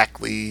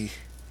exactly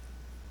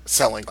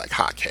selling like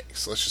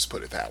hotcakes. Let's just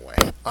put it that way.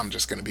 I'm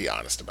just going to be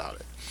honest about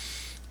it.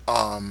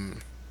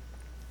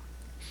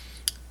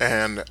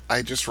 And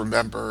I just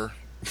remember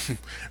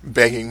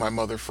begging my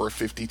mother for a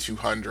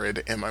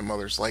 5200, and my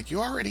mother's like, "You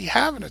already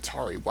have an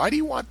Atari. Why do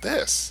you want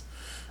this?"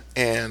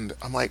 And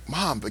I'm like,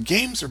 "Mom, the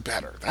games are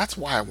better. That's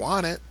why I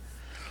want it."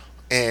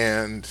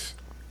 And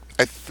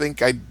I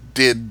think I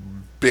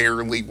did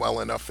barely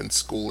well enough in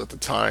school at the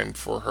time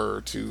for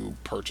her to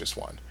purchase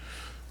one.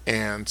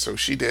 And so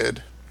she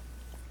did.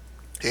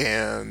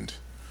 And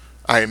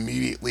I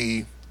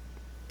immediately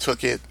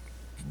took it,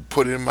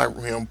 put it in my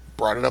room,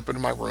 brought it up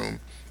into my room,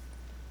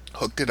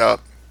 hooked it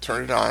up,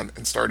 turned it on,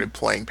 and started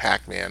playing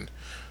Pac-Man,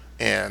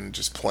 and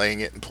just playing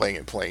it and playing it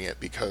and playing it,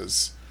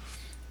 because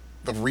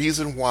the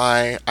reason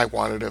why I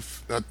wanted a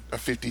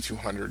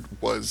 5200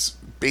 was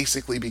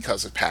basically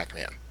because of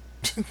Pac-Man.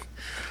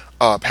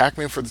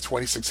 Pac-Man for the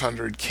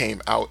 2600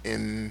 came out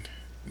in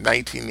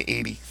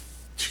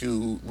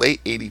 1982,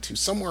 late 82,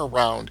 somewhere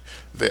around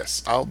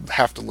this. I'll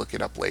have to look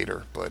it up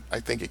later, but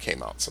I think it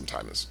came out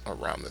sometime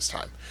around this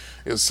time.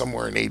 It was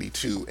somewhere in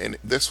 82, and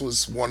this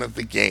was one of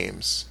the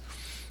games,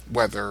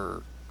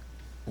 whether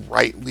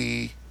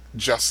rightly,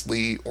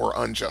 justly, or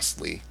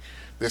unjustly,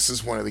 this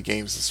is one of the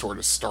games that sort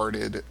of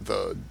started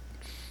the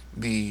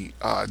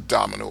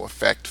domino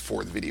effect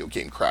for the video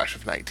game crash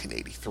of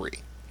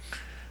 1983,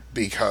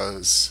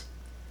 because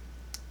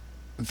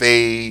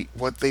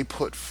what they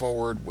put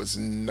forward was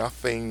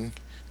nothing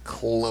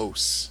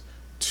close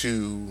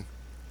to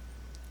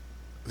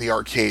the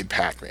arcade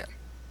Pac-Man.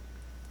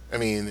 I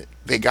mean,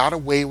 they got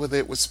away with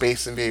it with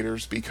Space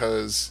Invaders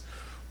because,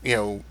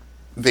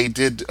 they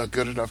did a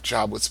good enough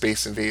job with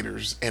Space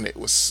Invaders, and it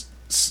was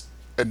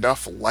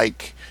enough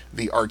like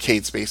the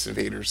arcade Space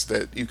Invaders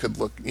that you could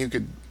look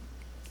at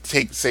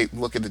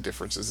the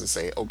differences and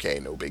say, okay,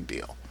 no big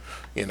deal.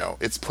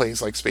 It's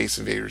plays like Space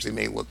Invaders. They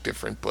may look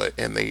different,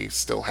 and they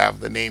still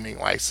have the naming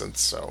license,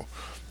 so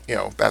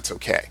that's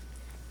okay.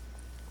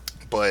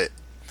 But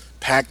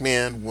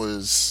Pac-Man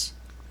was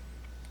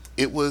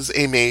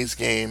a maze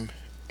game,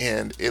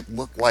 and it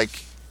looked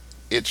like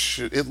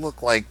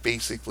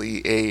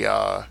basically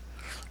a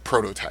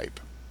prototype.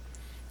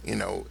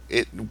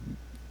 It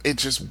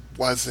just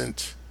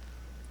wasn't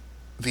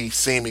the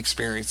same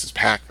experience as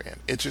Pac-Man.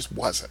 It just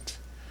wasn't.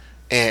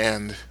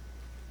 And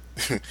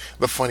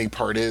the funny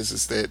part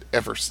is that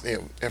ever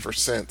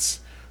since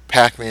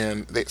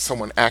Pac-Man,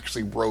 someone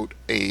actually wrote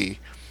a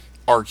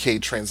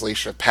arcade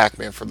translation of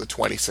Pac-Man for the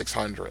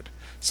 2600,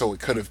 so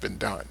it could have been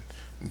done.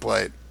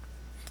 But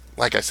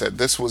like I said,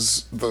 this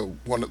was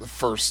one of the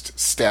first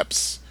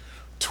steps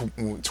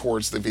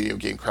towards the video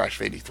game crash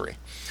of 83.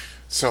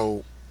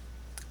 So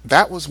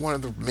that was one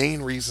of the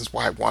main reasons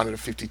why I wanted a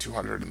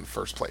 5200 in the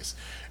first place,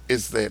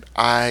 is that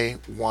I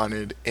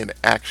wanted an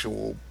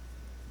actual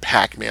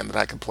Pac-Man that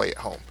I could play at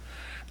home.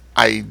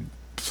 I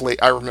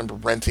remember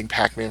renting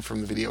Pac-Man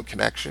from the Video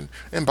Connection,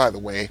 and by the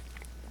way,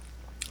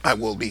 I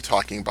will be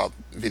talking about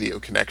Video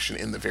Connection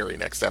in the very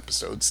next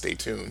episode, stay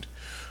tuned,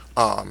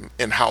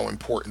 and how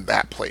important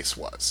that place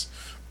was.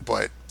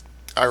 But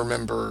I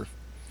remember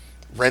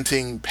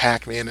renting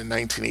Pac-Man in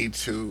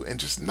 1982 and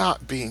just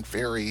not being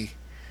very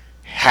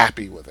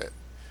happy with it,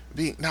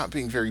 not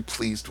being very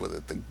pleased with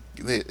it.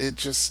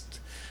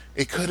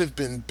 It could have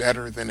been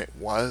better than it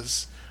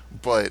was,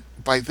 but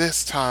by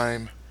this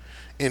time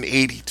in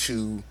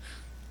 82,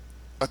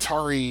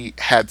 Atari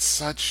had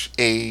such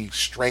a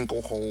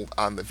stranglehold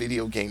on the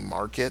video game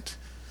market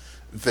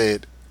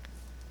that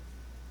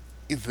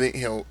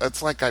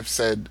it's like I've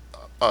said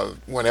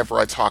whenever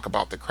I talk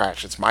about the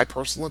crash. It's my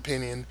personal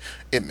opinion.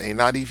 It may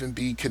not even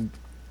be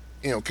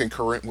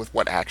concurrent with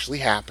what actually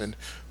happened,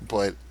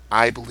 but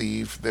I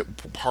believe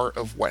that part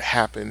of what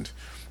happened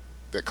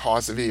that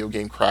caused the video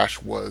game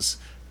crash was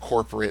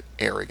corporate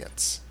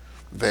arrogance.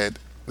 That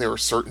there were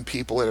certain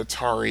people at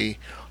Atari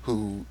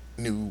who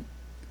knew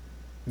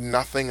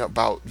nothing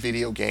about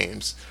video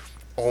games.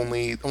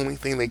 Only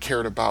thing they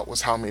cared about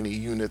was how many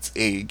units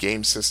a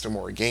game system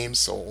or a game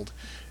sold,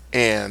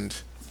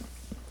 and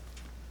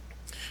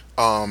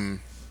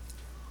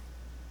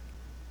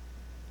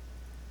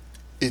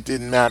it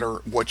didn't matter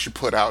what you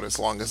put out as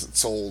long as it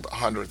sold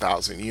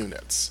 100,000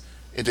 units.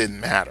 It didn't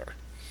matter.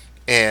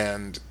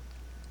 And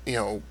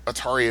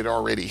Atari had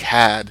already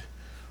had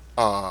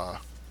a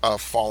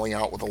falling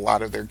out with a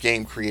lot of their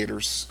game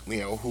creators,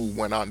 who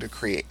went on to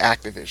create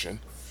Activision,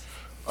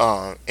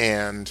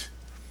 and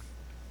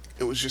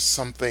it was just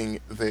something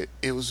that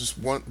it was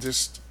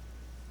just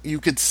you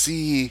could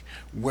see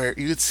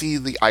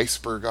the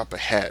iceberg up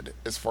ahead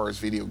as far as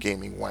video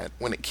gaming went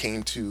when it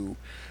came to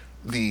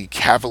the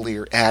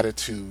cavalier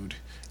attitude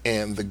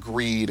and the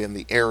greed and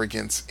the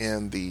arrogance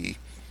and the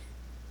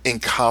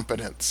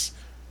incompetence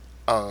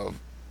of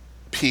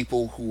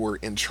people who were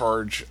in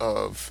charge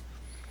of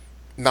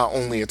not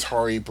only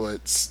Atari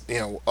but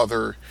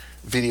other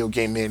video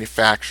game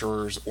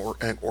manufacturers or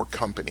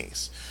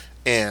companies.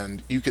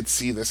 And you could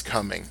see this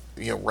coming,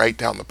 right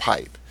down the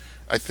pipe.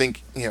 I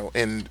think,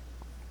 in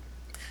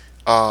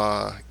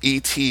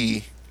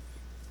E.T.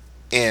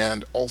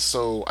 and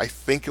also I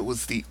think it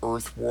was the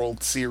Earth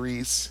World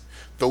series,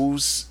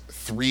 those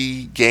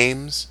three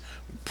games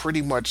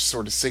pretty much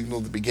sort of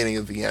signaled the beginning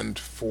of the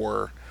end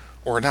or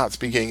not the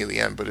beginning of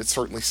the end, but it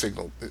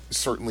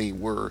certainly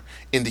were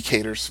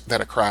indicators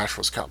that a crash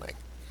was coming.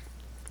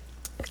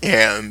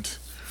 And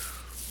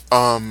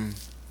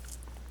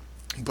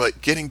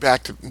but getting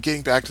back to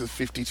the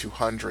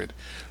 5200,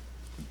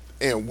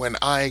 when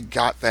I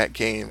got that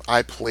game,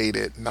 I played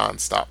it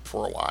nonstop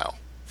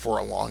for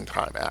a long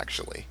time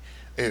actually.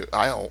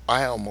 I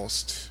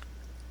almost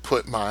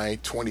put my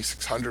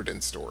 2600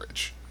 in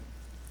storage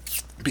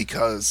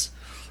because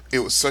it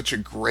was such a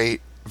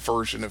great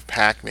version of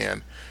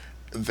Pac-Man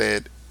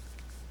that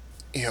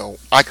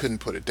I couldn't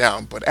put it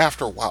down. But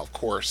after a while, of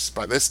course,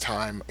 by this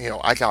time,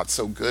 I got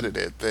so good at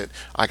it that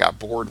I got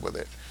bored with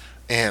it.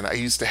 And I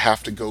used to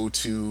have to go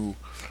to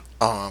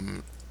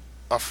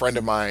a friend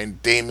of mine,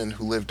 Damon,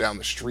 who lived down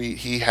the street.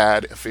 He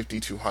had a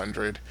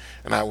 5200,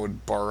 and I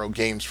would borrow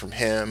games from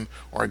him,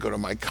 or I'd go to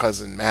my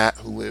cousin Matt,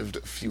 who lived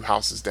a few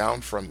houses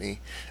down from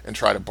me, and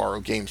try to borrow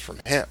games from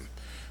him.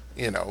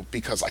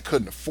 Because I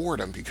couldn't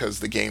afford them because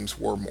the games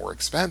were more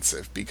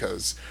expensive,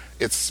 because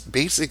it's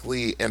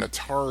basically an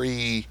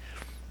Atari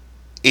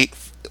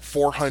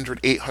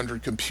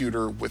 800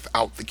 computer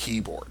without the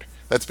keyboard.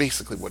 That's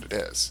basically what it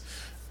is.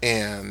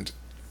 And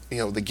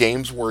the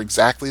games were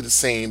exactly the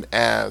same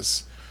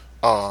as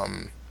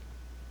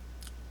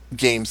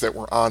games that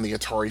were on the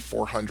Atari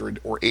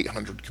 400 or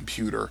 800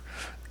 computer,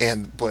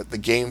 but the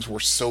games were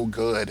so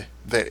good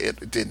that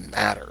it didn't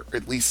matter,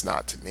 at least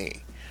not to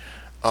me.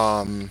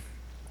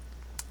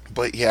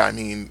 But yeah,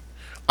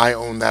 I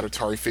owned that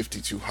Atari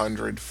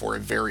 5200 for a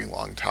very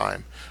long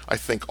time. I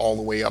think all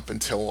the way up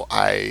until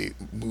I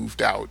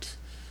moved out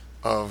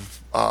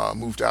of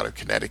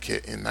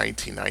Connecticut in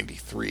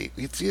 1993.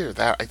 It's either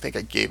that, I think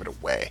I gave it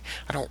away.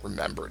 I don't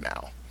remember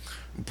now.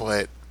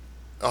 But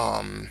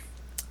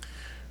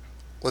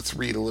let's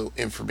read a little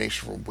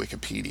information from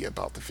Wikipedia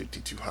about the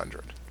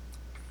 5200.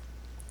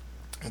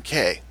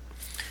 Okay.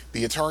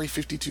 The Atari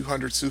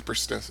 5200 Super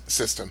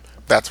System,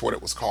 that's what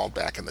it was called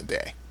back in the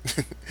day,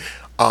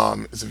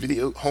 is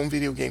a home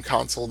video game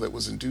console that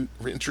was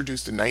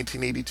introduced in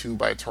 1982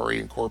 by Atari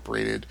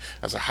Incorporated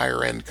as a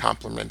higher-end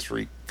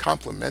complementary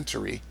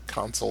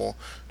console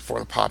for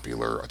the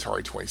popular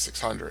Atari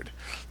 2600.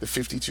 The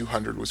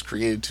 5200 was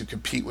created to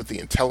compete with the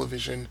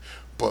Intellivision,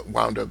 but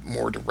wound up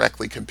more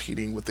directly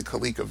competing with the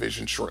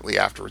ColecoVision shortly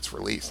after its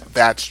release.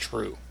 That's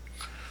true.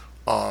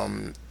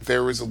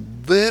 There was a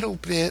little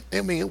bit,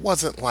 it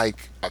wasn't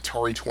like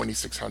Atari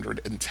 2600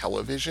 and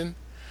Intellivision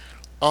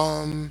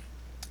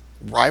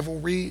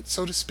rivalry,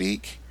 so to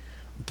speak,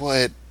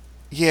 but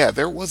yeah,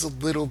 there was a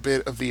little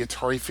bit of the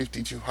Atari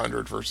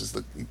 5200 versus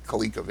the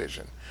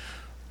ColecoVision.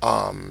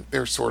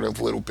 There's sort of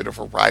a little bit of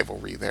a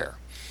rivalry there.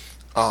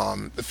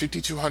 The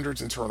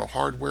 5200's internal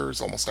hardware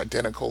is almost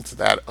identical to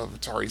that of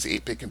Atari's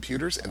 8-bit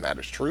computers, and that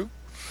is true.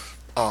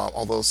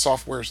 Although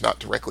software is not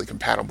directly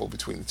compatible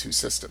between the two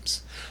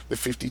systems. The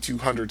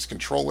 5200's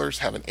controllers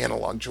have an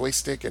analog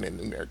joystick and a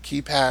numeric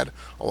keypad,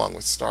 along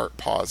with start,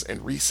 pause,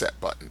 and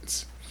reset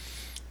buttons.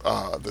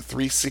 The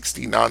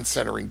 360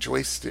 non-centering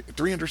joystick,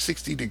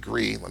 360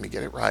 degree, let me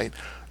get it right.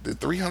 The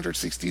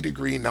 360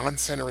 degree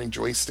non-centering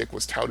joystick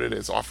was touted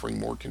as offering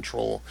more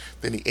control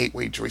than the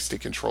 8-way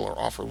joystick controller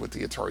offered with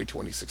the Atari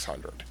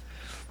 2600.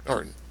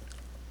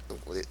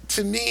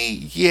 To me,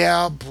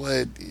 yeah,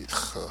 but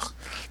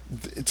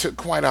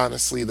quite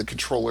honestly, the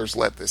controllers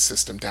let this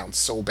system down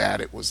so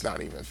bad it was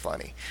not even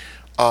funny.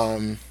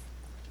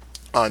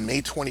 On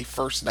May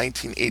 21st,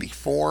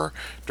 1984,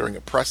 during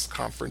a press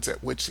conference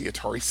at which the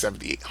Atari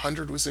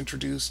 7800 was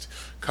introduced,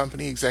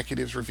 company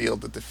executives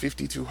revealed that the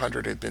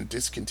 5200 had been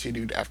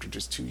discontinued after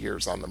just 2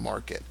 years on the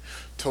market.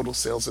 Total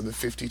sales of the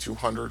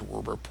 5200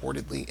 were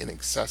reportedly in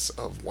excess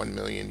of 1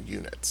 million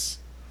units.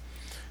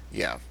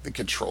 Yeah, the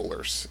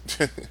controllers.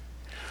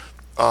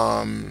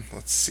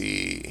 Let's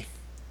see.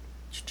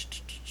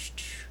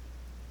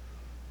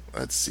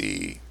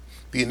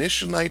 The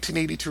initial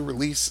 1982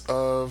 release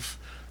of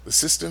the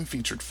system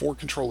featured 4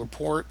 controller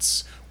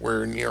ports,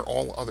 where near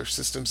all other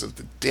systems of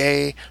the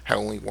day had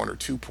only 1 or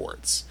 2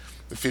 ports.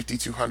 The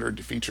 5200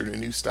 featured a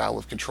new style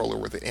of controller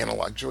with an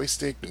analog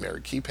joystick,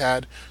 numeric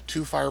keypad,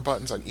 2 fire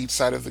buttons on each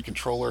side of the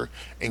controller,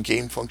 and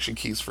game function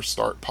keys for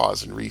start,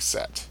 pause, and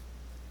reset,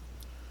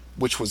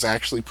 which was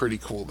actually pretty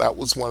cool. That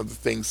was one of the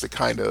things that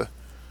kind of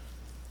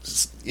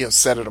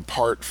set it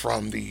apart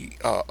from the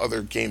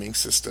other gaming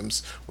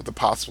systems, with the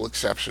possible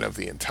exception of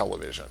the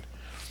Intellivision.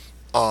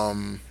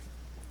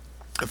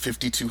 The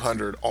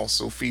 5200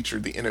 also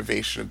featured the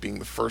innovation of being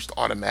the first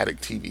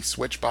automatic TV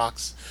switch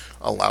box,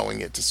 allowing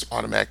it to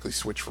automatically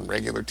switch from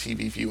regular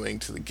TV viewing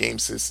to the game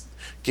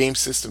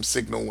system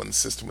signal when the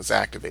system was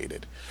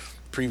activated.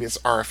 Previous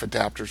RF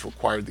adapters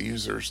required the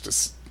user to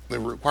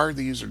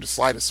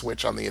slide a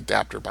switch on the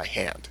adapter by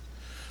hand.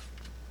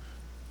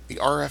 The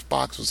RF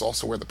box was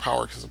also where the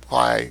power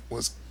supply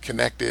was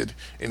connected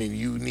in a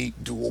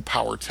unique dual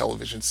power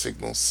television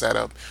signal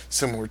setup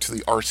similar to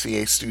the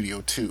RCA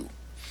Studio 2.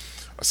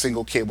 A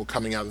single cable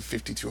coming out of the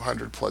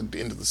 5200 plugged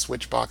into the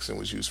switch box and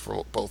was used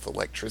for both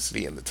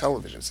electricity and the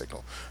television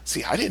signal.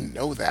 See, I didn't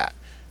know that,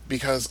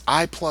 because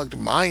I plugged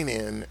mine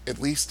in, at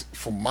least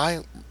from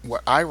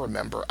what I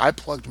remember, I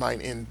plugged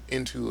mine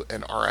into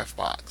an RF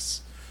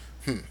box.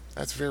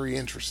 That's very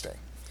interesting.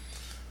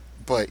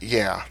 But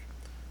yeah,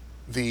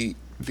 the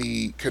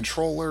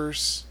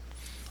controllers,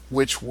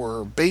 which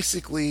were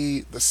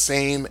basically the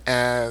same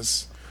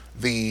as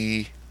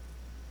the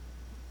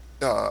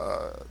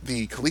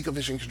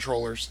ColecoVision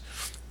controllers.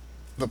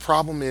 The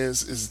problem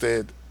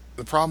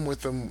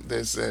with them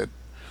is that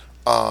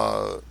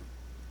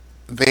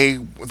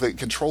the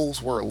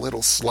controls were a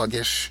little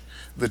sluggish.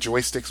 The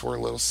joysticks were a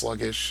little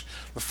sluggish.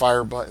 The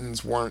fire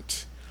buttons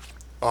weren't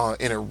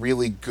in a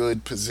really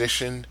good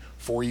position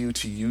for you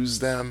to use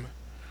them.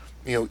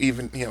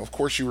 Of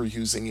course you were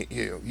using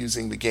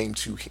using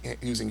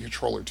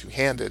controller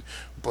two-handed,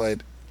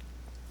 but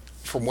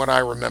from what I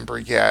remember,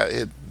 yeah,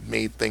 it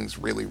made things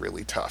really,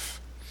 really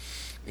tough.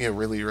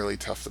 Really, really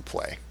tough to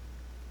play.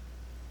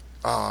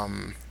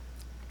 But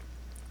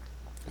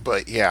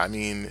yeah, I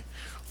mean,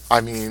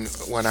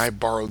 when I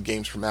borrowed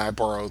games from that, I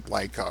borrowed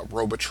like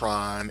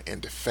Robotron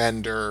and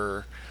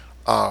Defender.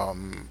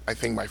 I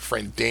think my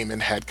friend Damon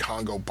had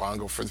Congo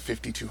Bongo for the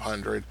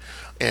 5200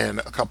 and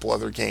a couple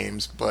other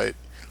games, but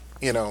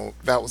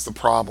that was the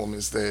problem,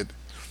 is that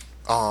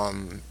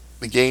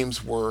the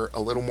games were a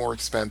little more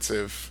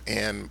expensive,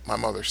 and my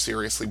mother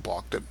seriously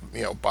balked at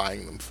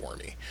buying them for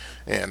me.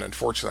 And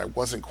unfortunately, I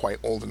wasn't quite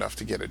old enough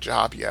to get a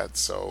job yet,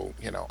 so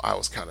I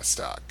was kind of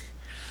stuck.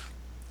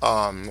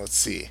 Let's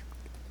see.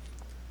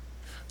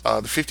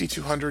 The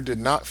 5200 did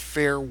not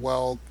fare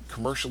well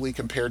commercially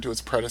compared to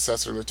its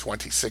predecessor, the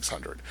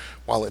 2600.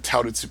 While it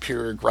touted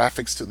superior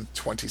graphics to the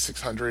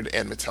 2600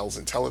 and Mattel's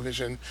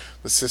Intellivision,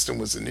 the system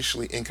was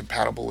initially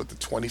incompatible with the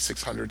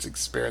 2600's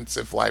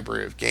expensive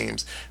library of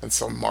games, and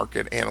some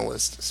market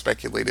analysts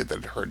speculated that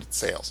it hurt its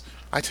sales.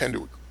 I tend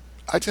to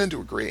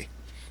agree.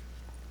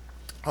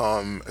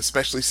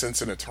 Especially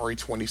since an Atari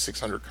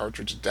 2600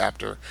 cartridge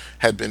adapter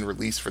had been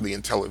released for the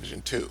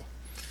Intellivision 2.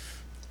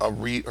 A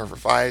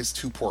revised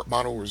 2-port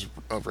model was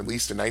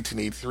released in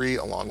 1983,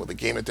 along with a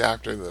game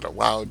adapter that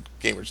allowed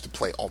gamers to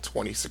play all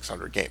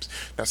 2600 games.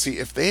 Now, see,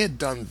 if they had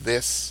done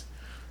this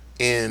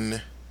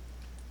in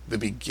the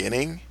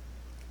beginning,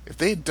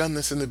 the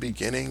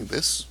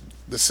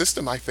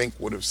system, I think,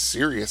 would have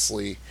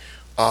seriously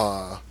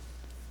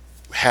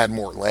had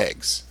more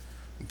legs.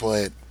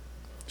 But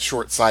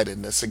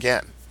short-sightedness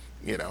again,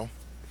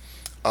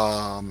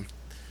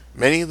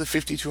 Many of the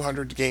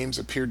 5200 games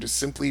appeared to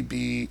simply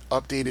be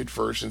updated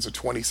versions of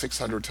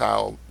 2600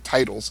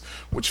 titles,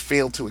 which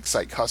failed to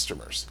excite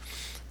customers.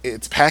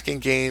 Its pack-in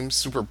game,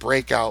 Super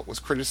Breakout, was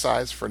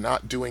criticized for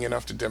not doing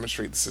enough to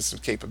demonstrate the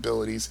system's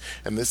capabilities,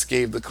 and this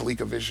gave the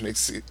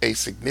ColecoVision a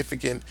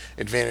significant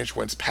advantage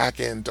when its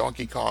pack-in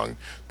Donkey Kong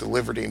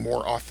delivered a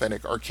more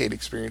authentic arcade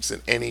experience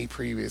than any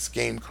previous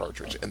game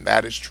cartridge, and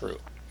that is true.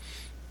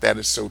 That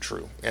is so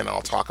true, and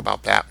I'll talk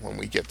about that when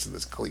we get to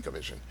this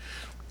ColecoVision.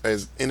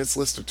 As in its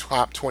list of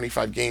top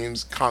 25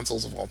 games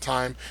consoles of all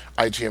time,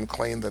 IGM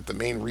claimed that the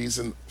main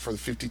reason for the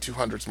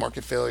 5200's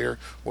market failure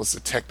was the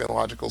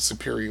technological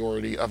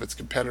superiority of its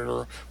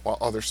competitor, while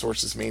other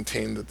sources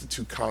maintained that the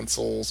two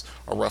consoles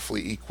are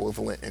roughly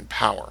equivalent in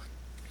power.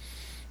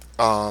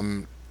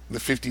 The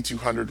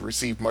 5200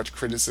 received much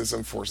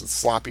criticism for the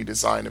sloppy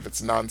design of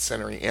its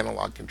non-centering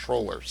analog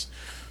controllers.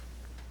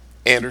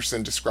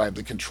 Anderson described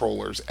the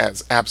controllers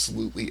as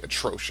absolutely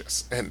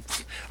atrocious, and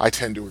I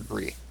tend to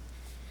agree.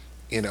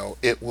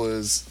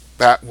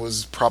 that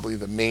was probably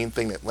the main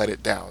thing that let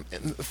it down.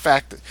 And the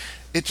fact that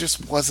it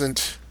just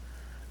wasn't,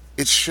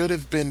 it should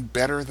have been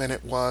better than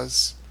it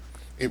was.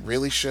 It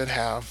really should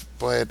have,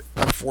 but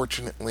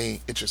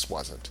unfortunately, it just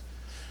wasn't.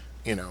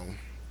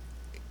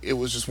 It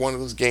was just one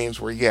of those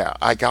games where, yeah,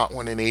 I got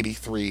one in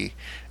 83,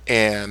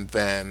 and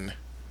then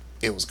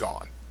it was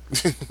gone.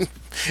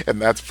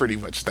 And that's pretty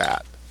much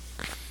that.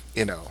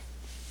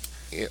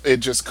 It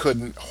just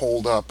couldn't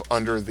hold up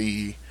under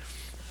the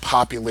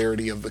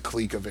popularity of the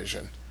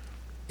ColecoVision.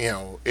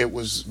 It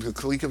was the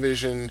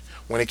ColecoVision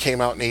when it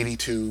came out in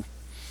 82,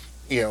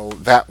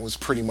 that was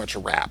pretty much a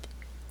wrap.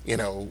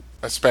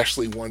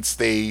 Especially once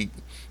they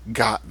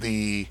got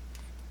the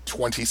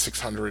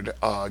 2600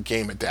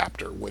 game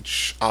adapter,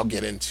 which I'll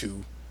get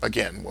into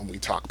again when we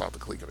talk about the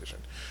ColecoVision.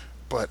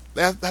 But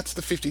that's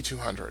the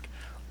 5200.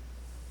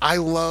 I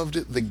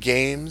loved the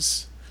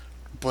games,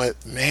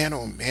 but man,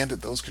 oh man,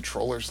 did those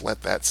controllers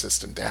let that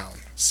system down.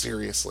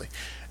 Seriously.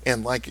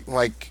 And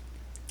like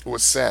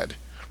was said,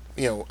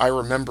 I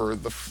remember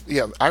the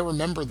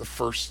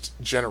first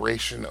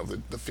generation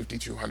of the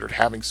 5200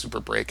 having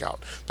Super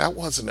Breakout. That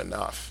wasn't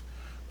enough.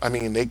 I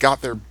mean, they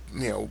got their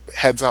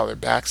heads out of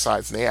their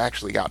backsides, and they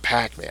actually got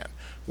Pac-Man,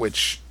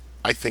 which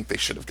I think they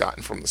should have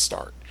gotten from the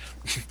start.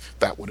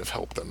 That would have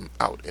helped them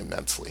out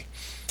immensely.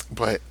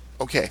 But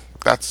okay,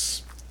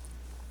 that's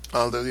the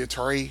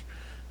Atari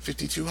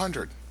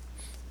 5200.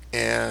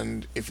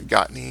 And if you've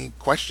got any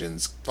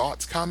questions,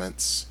 thoughts,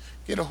 comments,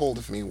 get a hold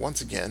of me once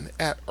again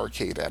at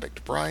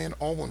arcadeaddictbrian,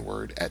 all one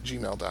word,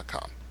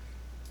 @gmail.com.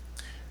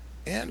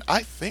 And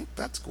I think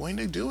that's going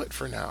to do it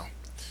for now.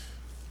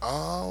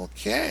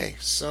 Okay,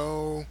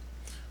 so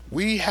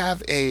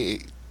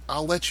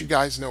I'll let you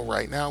guys know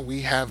right now,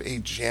 we have a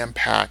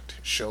jam-packed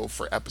show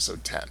for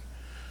episode 10.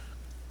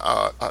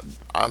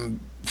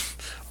 I'm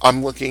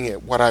looking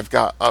at what I've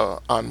got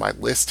on my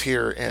list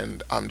here,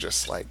 and I'm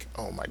just like,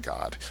 oh my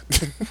god,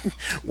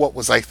 what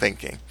was I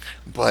thinking?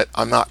 But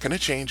I'm not going to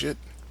change it.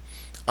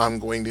 I'm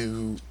going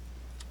to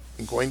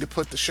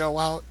put the show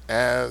out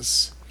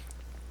as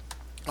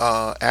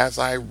I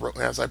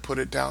put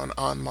it down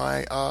on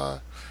my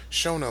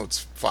show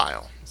notes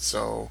file.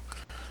 So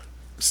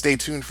stay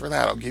tuned for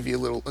that. I'll give you a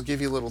little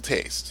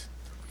taste.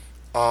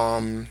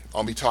 I'll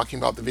be talking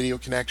about the Video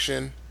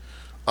Connection.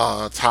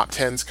 Top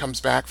 10s comes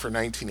back for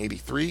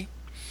 1983.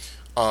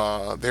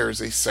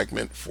 There's a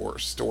segment for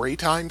story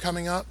time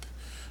coming up,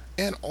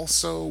 and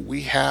also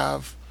we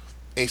have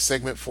a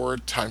segment for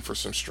time for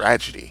some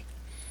strategy.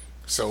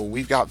 So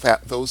we've got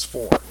those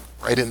four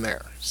right in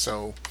there.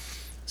 So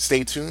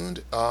stay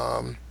tuned.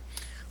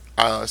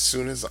 As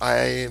soon as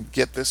I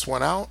get this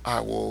one out, I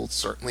will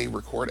certainly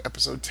record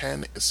episode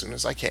 10 as soon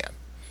as I can.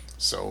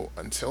 So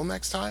until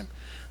next time,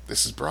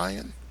 this is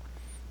Brian.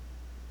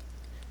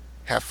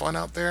 Have fun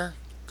out there.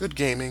 Good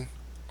gaming.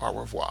 Au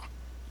revoir.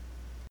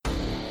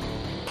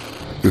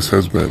 This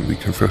has been the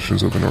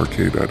Confessions of an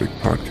Arcade Addict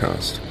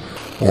podcast.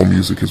 All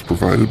music is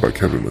provided by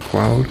Kevin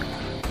MacLeod.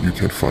 You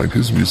can find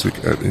his music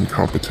at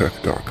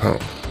incompetech.com.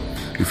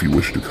 If you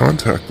wish to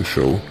contact the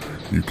show,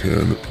 you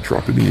can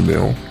drop an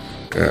email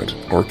at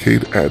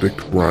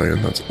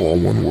arcadeaddictryan, that's all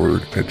one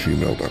word,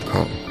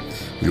 @gmail.com.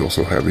 We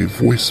also have a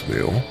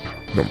voicemail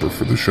number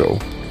for the show.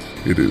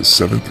 It is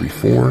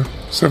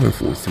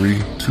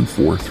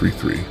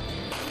 734-743-2433.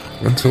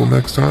 Until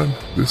next time,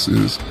 this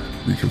is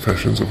the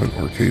Confessions of an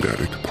Arcade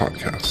Addict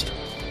podcast.